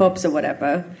Top of the Pops or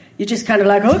whatever, you're just kind of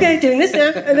okay, doing this now,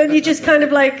 and then you just kind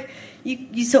of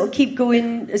you sort of keep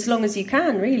going as long as you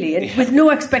can, really, and with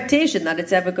no expectation that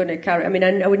it's ever going to carry. I mean,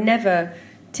 I would never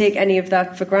take any of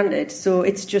that for granted. So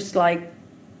it's just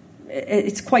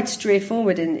it's quite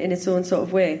straightforward in its own sort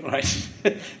of way. Right.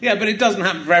 Yeah, but it doesn't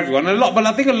happen for everyone. But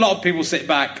I think a lot of people sit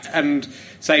back and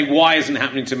say, why isn't it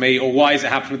happening to me? Or why is it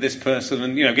happening to this person?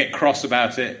 And, get cross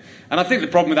about it. And I think the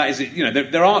problem with that is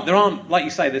that, there aren't, like you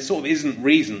say, there sort of isn't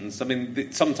reasons. I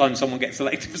mean, sometimes someone gets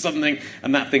selected for something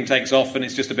and that thing takes off and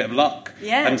it's just a bit of luck.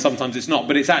 Yeah. And sometimes it's not.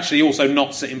 But it's actually also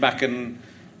not sitting back and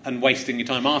wasting your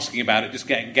time asking about it, just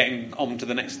getting on to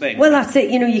the next thing. Well, that's it.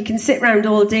 You can sit around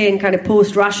all day and kind of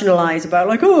post-rationalise about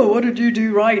what did you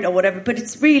do right or whatever, but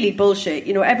it's really bullshit.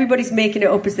 Everybody's making it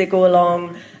up as they go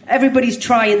along. Everybody's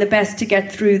trying the best to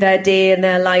get through their day and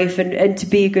their life and to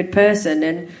be a good person.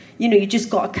 And, you just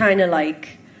got to kind of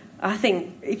I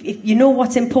think if you know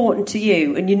what's important to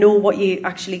you and you know what you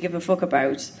actually give a fuck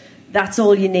about, that's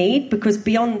all you need, because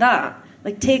beyond that,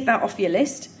 take that off your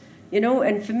list.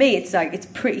 And for me, it's it's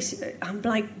pretty. I'm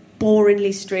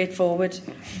boringly straightforward.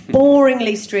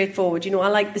 Boringly straightforward. I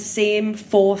like the same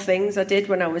 4 things I did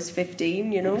when I was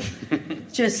 15.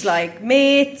 Just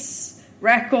mates,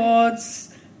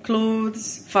 records,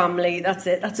 clothes, family. That's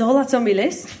it. That's all that's on my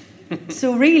list.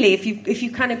 So really, if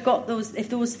you kind of got those, if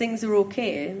those things are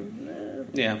okay.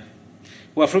 Yeah.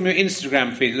 Well, from your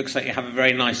Instagram feed, it looks like you have a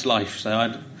very nice life.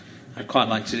 So I'd quite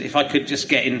like to. If I could just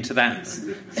get into that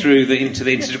into the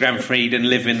Instagram feed and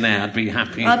live in there, I'd be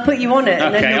happy. I'll put you on it,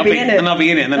 and then you'll be in it. And I'll be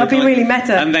in it, and then I'll be really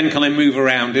meta. And then can I move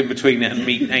around in between it and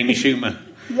meet Amy Schumer?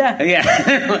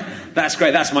 Yeah. That's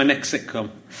great. That's my next sitcom.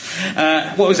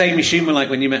 What was Amy Schumer like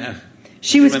when you met her?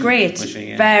 She was great. Was she?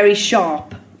 Yeah. Very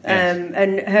sharp. Yes.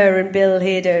 And her and Bill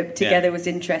Hader together was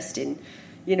interesting.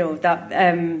 You know, that...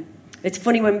 it's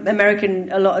funny when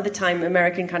a lot of the time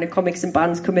American kind of comics and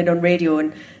bands come in on radio,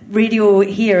 and radio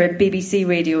here at BBC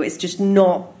Radio is just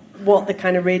not what the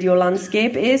kind of radio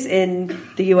landscape is in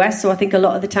the US. So I think a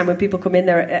lot of the time when people come in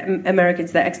there,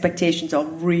 Americans, their expectations are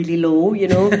really low, you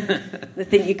know. They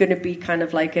think you're going to be kind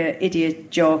of like an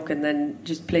idiot jock and then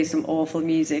just play some awful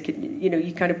music, and, you know,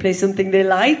 you kind of play something they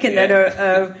like and then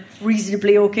are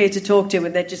reasonably okay to talk to,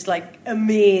 and they're just like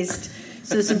amazed.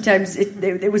 So sometimes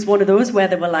it was one of those where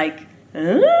they were like,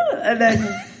 and then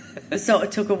it sort of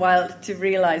took a while to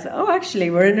realise, actually,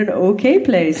 we're in an okay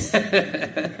place.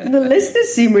 And the listeners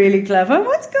seem really clever.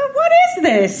 What is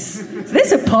this? Is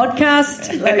this a podcast?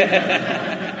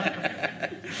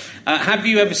 Have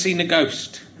you ever seen a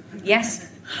ghost? Yes.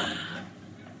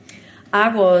 I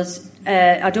was...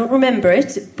 I don't remember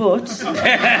it, but... hey,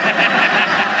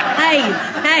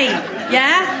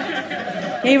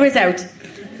 yeah? Here is out.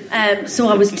 So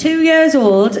I was 2 years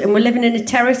old, and we're living in a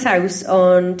terrace house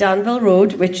on Danville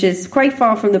Road, which is quite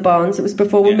far from the Barns. It was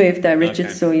before we moved there,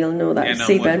 Richard, so you'll know that.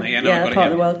 Seaburn, part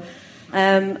of the world.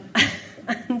 And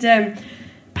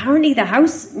apparently the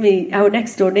house, our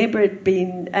next door neighbour had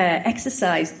been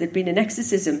exorcised. There'd been an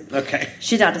exorcism. Okay.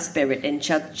 She'd had a spirit in.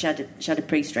 She had a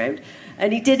priest round.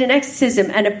 And he did an exorcism,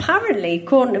 and apparently,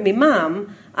 according to my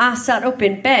mum, I sat up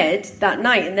in bed that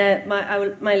night, and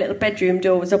my little bedroom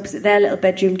door was opposite their little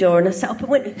bedroom door, and I sat up and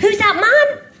went, "Who's that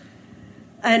man?"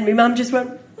 And my mum just went,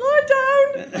 "Lie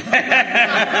down."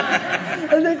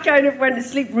 And then kind of went to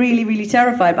sleep really, really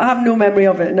terrified. But I have no memory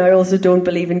of it, and I also don't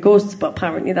believe in ghosts, but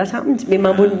apparently that happened. My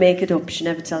mum wouldn't make it up. She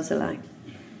never tells a lie.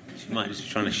 She might just be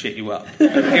trying to shit you up.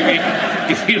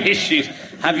 give you issues.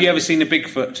 Have you ever seen a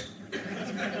Bigfoot?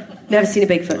 Never seen a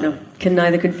Bigfoot, no. Can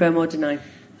neither confirm or deny.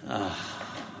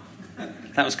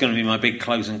 That was going to be my big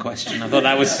closing question. I thought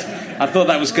that was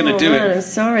going to do it. I'm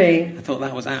sorry. I thought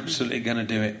that was absolutely going to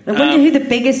do it. I wonder who the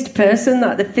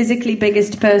physically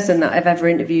biggest person that I've ever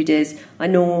interviewed is. I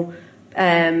know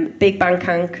Big Bang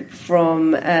Hank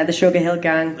from the Sugar Hill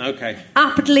Gang. Okay.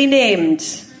 Aptly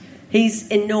named. He's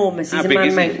enormous. He's a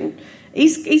man mountain.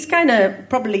 He's kind of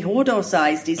probably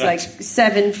Hodor-sized. He's like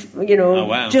 7,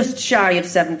 just shy of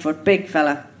 7 foot. Big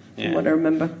fella. From what I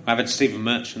remember. I've had Stephen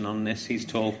Merchant on this. He's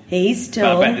tall. He's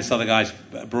tall. But I bet this other guy's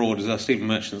broad as well. Stephen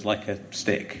Merchant's like a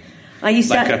stick. A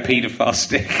paedophile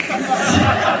stick.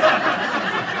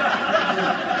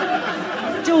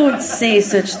 Don't say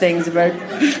such things about...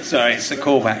 Sorry, it's a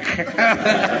callback.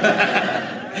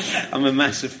 I'm a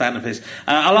massive fan of his.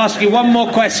 I'll ask you one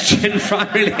more question. I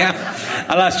really am.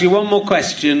 I'll ask you one more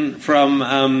question from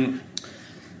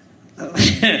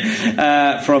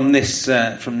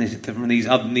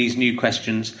these new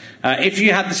questions. If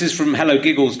you had, this is from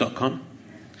hellogiggles.com.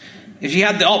 If you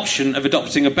had the option of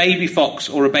adopting a baby fox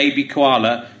or a baby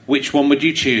koala, which one would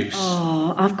you choose?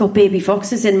 Oh, I've got baby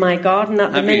foxes in my garden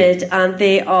at the minute, and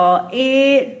they are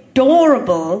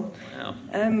adorable. Wow.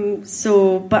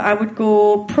 But I would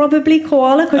go probably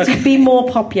koala, because you'd be more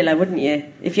popular, wouldn't you,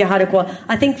 if you had a koala?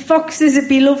 I think foxes would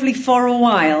be lovely for a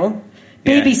while.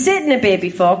 Babysitting a baby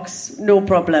fox, no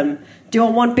problem. Do I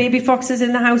want baby foxes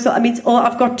in the house? I mean,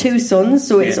 I've got 2 sons,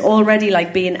 so it's already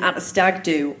like being at a stag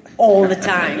do all the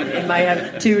time in my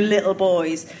house. 2 little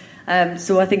boys.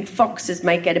 So I think foxes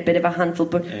might get a bit of a handful,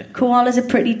 but koalas are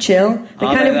pretty chill.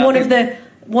 They're kind of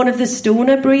one of the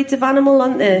stoner breeds of animal,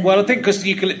 aren't they? Well, I think because the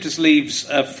eucalyptus leaves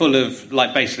are full of,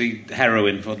 like, basically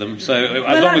heroin for them. So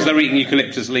as long as they're eating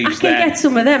eucalyptus leaves, I can get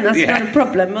some of them. That's not a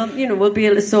problem. Well, we'll be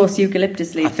able to source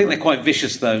eucalyptus leaves. I think they're quite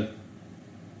vicious, though,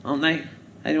 aren't they?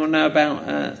 Anyone know about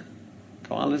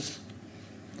koalas?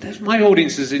 My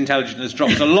audience's intelligence has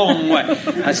dropped a long way.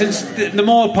 Since the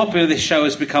more popular this show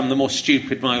has become, the more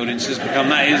stupid my audience has become.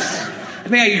 That is... I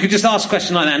mean, you could just ask a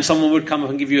question like that and someone would come up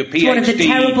and give you a PhD it's one of the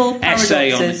terrible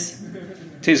essay on it.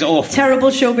 It is awful. Terrible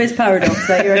showbiz paradox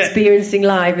that you're experiencing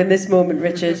live in this moment,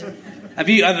 Richard. Have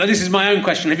you? This is my own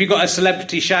question. Have you got a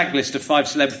celebrity shag list of 5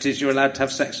 celebrities you're allowed to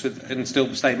have sex with and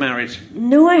still stay married?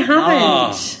 No, I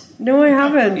haven't. No, I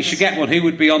haven't. You should get one. Who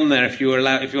would be on there if you were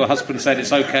allowed? If your husband said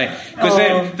it's okay?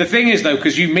 Because the thing is, though,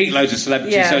 because you meet loads of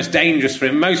celebrities, so it's dangerous for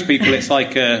him. Most people, it's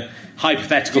like a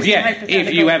hypothetical.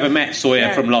 If you ever met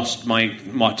Sawyer from Lost,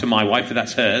 to my wife, if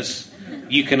that's hers,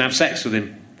 you can have sex with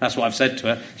him. That's what I've said to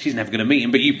her. She's never going to meet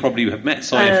him, but you probably have met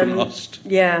Saya from Lost.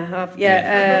 Yeah.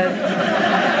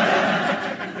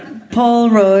 Paul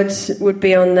Rudd would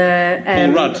be on there.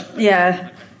 Paul Rudd?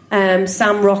 Yeah.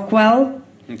 Sam Rockwell.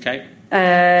 Okay.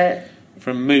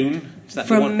 From Moon. Is that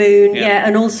from Moon, yeah.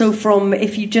 And also from,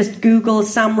 if you just Google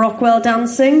Sam Rockwell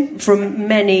dancing, from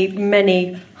many,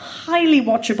 many highly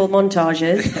watchable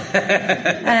montages.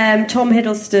 Tom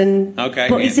Hiddleston. Okay.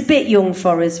 But he's a bit young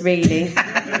for us, really.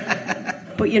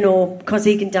 But, because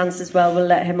he can dance as well, we'll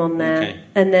let him on there. Okay.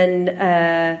 And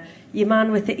then your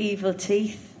man with the evil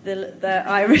teeth. The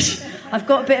Irish. I've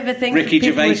got a bit of a thing. Ricky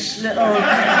Gervais.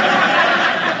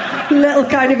 Little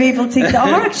kind of evil teeth that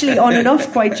are actually on and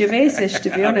off quite Gervais-ish, to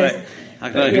be honest. I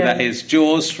don't know who that is.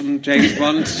 Jaws from James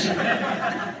Bond.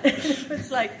 It's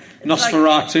like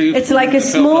Nosferatu. It's like a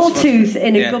small tooth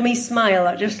in a gummy smile.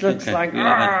 That just looks like.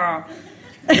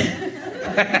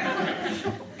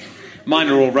 Mine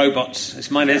are all robots.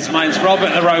 Mine's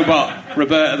Robert the robot,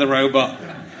 Roberta the robot,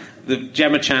 the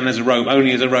Gemma Chan as a robot,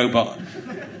 only as a robot.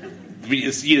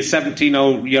 Your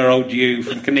 17-year-old you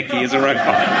from Kaniki as a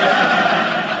robot.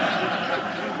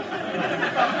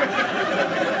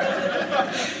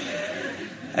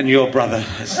 And your brother,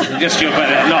 just your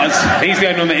brother. He's the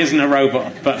only one that isn't a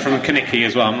robot, but from Kaniki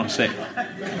as well. I'm not sick.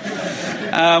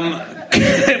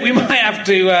 We might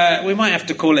have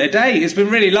to call it a day. It's been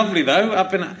really lovely, though.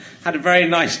 Had a very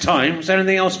nice time. Is there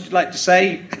anything else you'd like to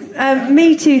say?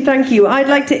 Me too, thank you. I'd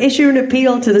like to issue an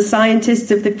appeal to the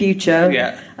scientists of the future.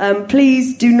 Yeah.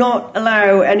 Please do not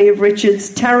allow any of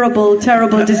Richard's terrible,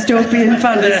 terrible dystopian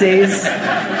fantasies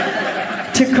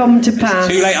to come to pass.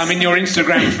 It's too late. I'm in your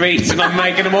Instagram feed and I'm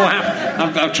making them all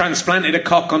happen. I've transplanted a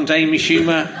cock onto Amy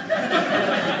Schumer.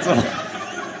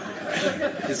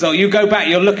 So you go back,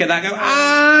 you'll look at that and go,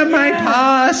 my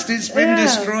past, it's been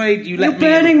destroyed. You're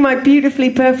burning my beautifully,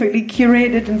 perfectly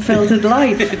curated and filtered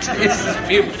life. It's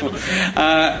beautiful.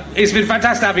 It's been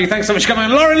fantastic having you. Thanks so much for coming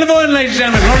on. Lauren Laverne, ladies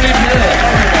and gentlemen.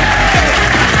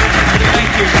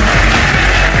 Thank you.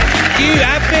 You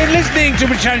have been listening to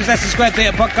Rich Herring's Leicester Square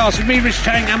Theatre podcast with me, Rich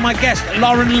Herring, and my guest,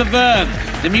 Lauren Laverne.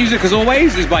 The music, as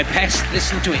always, is by Pest.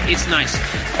 Listen to it, it's nice.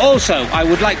 Also, I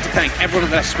would like to thank everyone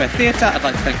at the Leicester Square Theatre. I'd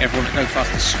like to thank everyone at Go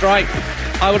Faster Stripe.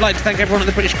 I would like to thank everyone at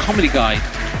the British Comedy Guide.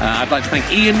 I'd like to thank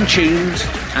Ian Tunes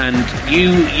and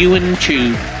Ewan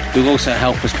Chu, who also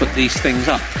help us put these things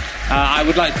up. I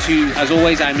would like to, as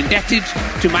always, I'm indebted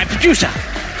to my producer,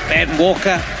 Ben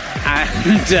Walker.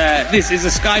 And this is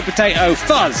a Sky Potato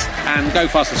Fuzz and Go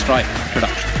Faster Stripe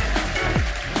production.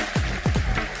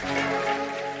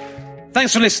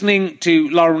 Thanks for listening to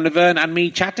Lauren Laverne and me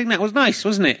chatting. That was nice,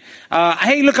 wasn't it?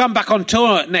 Hey, look, I'm back on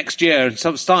tour next year,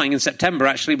 starting in September,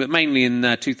 actually, but mainly in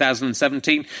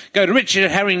 2017. Go to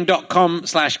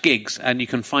richardherring.com/gigs, and you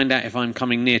can find out if I'm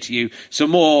coming near to you. Some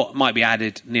more might be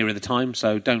added nearer the time,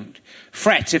 so don't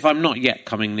fret if I'm not yet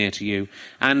coming near to you.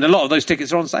 And a lot of those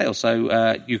tickets are on sale,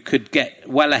 so you could get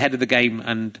well ahead of the game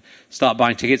and start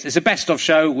buying tickets. It's a best-of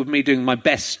show with me doing my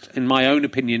best, in my own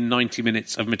opinion, 90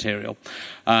 minutes of material.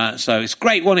 So it's a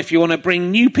great one if you want to bring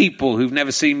new people who've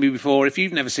never seen me before, if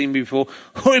you've never seen me before,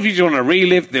 or if you just want to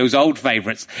relive those old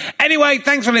favourites. Anyway,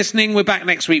 thanks for listening. We're back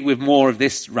next week with more of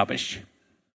this rubbish.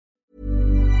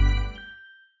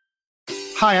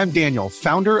 Hi, I'm Daniel,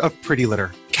 founder of Pretty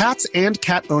Litter. Cats and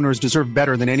cat owners deserve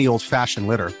better than any old-fashioned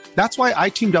litter. That's why I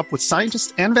teamed up with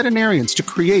scientists and veterinarians to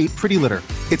create Pretty Litter.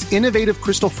 Its innovative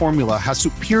crystal formula has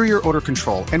superior odor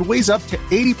control and weighs up to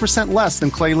 80% less than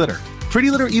clay litter. Pretty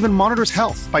Litter even monitors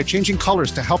health by changing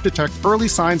colors to help detect early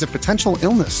signs of potential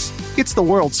illness. It's the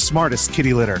world's smartest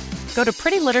kitty litter. Go to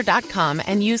prettylitter.com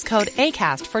and use code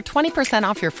ACAST for 20%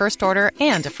 off your first order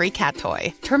and a free cat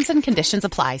toy. Terms and conditions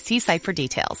apply. See site for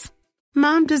details.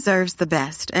 Mom deserves the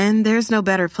best, and there's no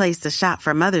better place to shop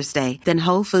for Mother's Day than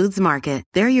Whole Foods Market.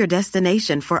 They're your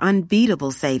destination for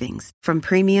unbeatable savings, from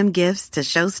premium gifts to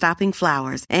show-stopping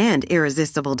flowers and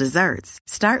irresistible desserts.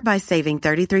 Start by saving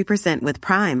 33% with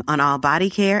Prime on all body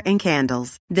care and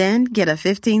candles. Then get a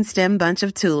 15-stem bunch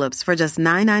of tulips for just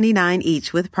 $9.99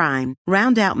 each with Prime.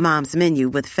 Round out Mom's menu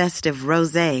with festive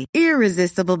rosé,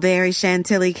 irresistible berry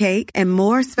chantilly cake, and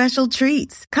more special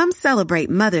treats. Come celebrate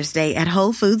Mother's Day at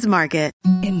Whole Foods Market.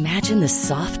 Imagine the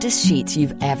softest sheets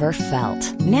you've ever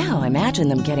felt. Now imagine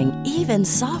them getting even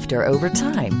softer over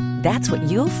time. That's what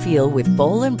you'll feel with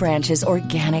Boll & Branch's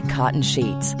organic cotton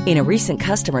sheets. In a recent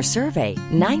customer survey,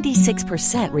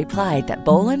 96% replied that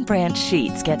Boll & Branch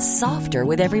sheets get softer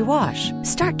with every wash.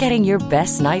 Start getting your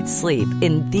best night's sleep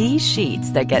in these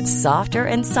sheets that get softer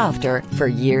and softer for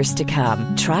years to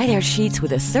come. Try their sheets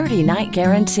with a 30-night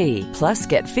guarantee. Plus,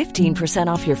 get 15%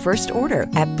 off your first order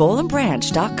at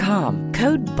bollandbranch.com.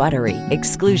 Code BUTTERY.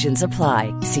 Exclusions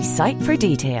apply. See site for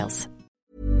details.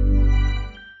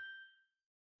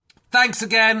 Thanks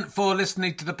again for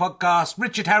listening to the podcast.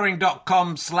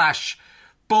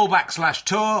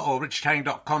 richardherring.com/ballback/tour or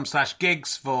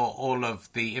richardherring.com/gigs for all of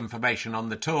the information on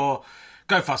the tour.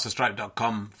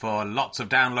 GoFasterStroke.com for lots of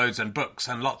downloads and books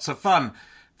and lots of fun.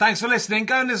 Thanks for listening.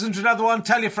 Go and listen to another one.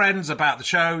 Tell your friends about the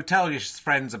show. Tell your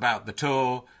friends about the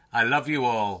tour. I love you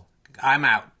all. I'm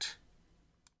out.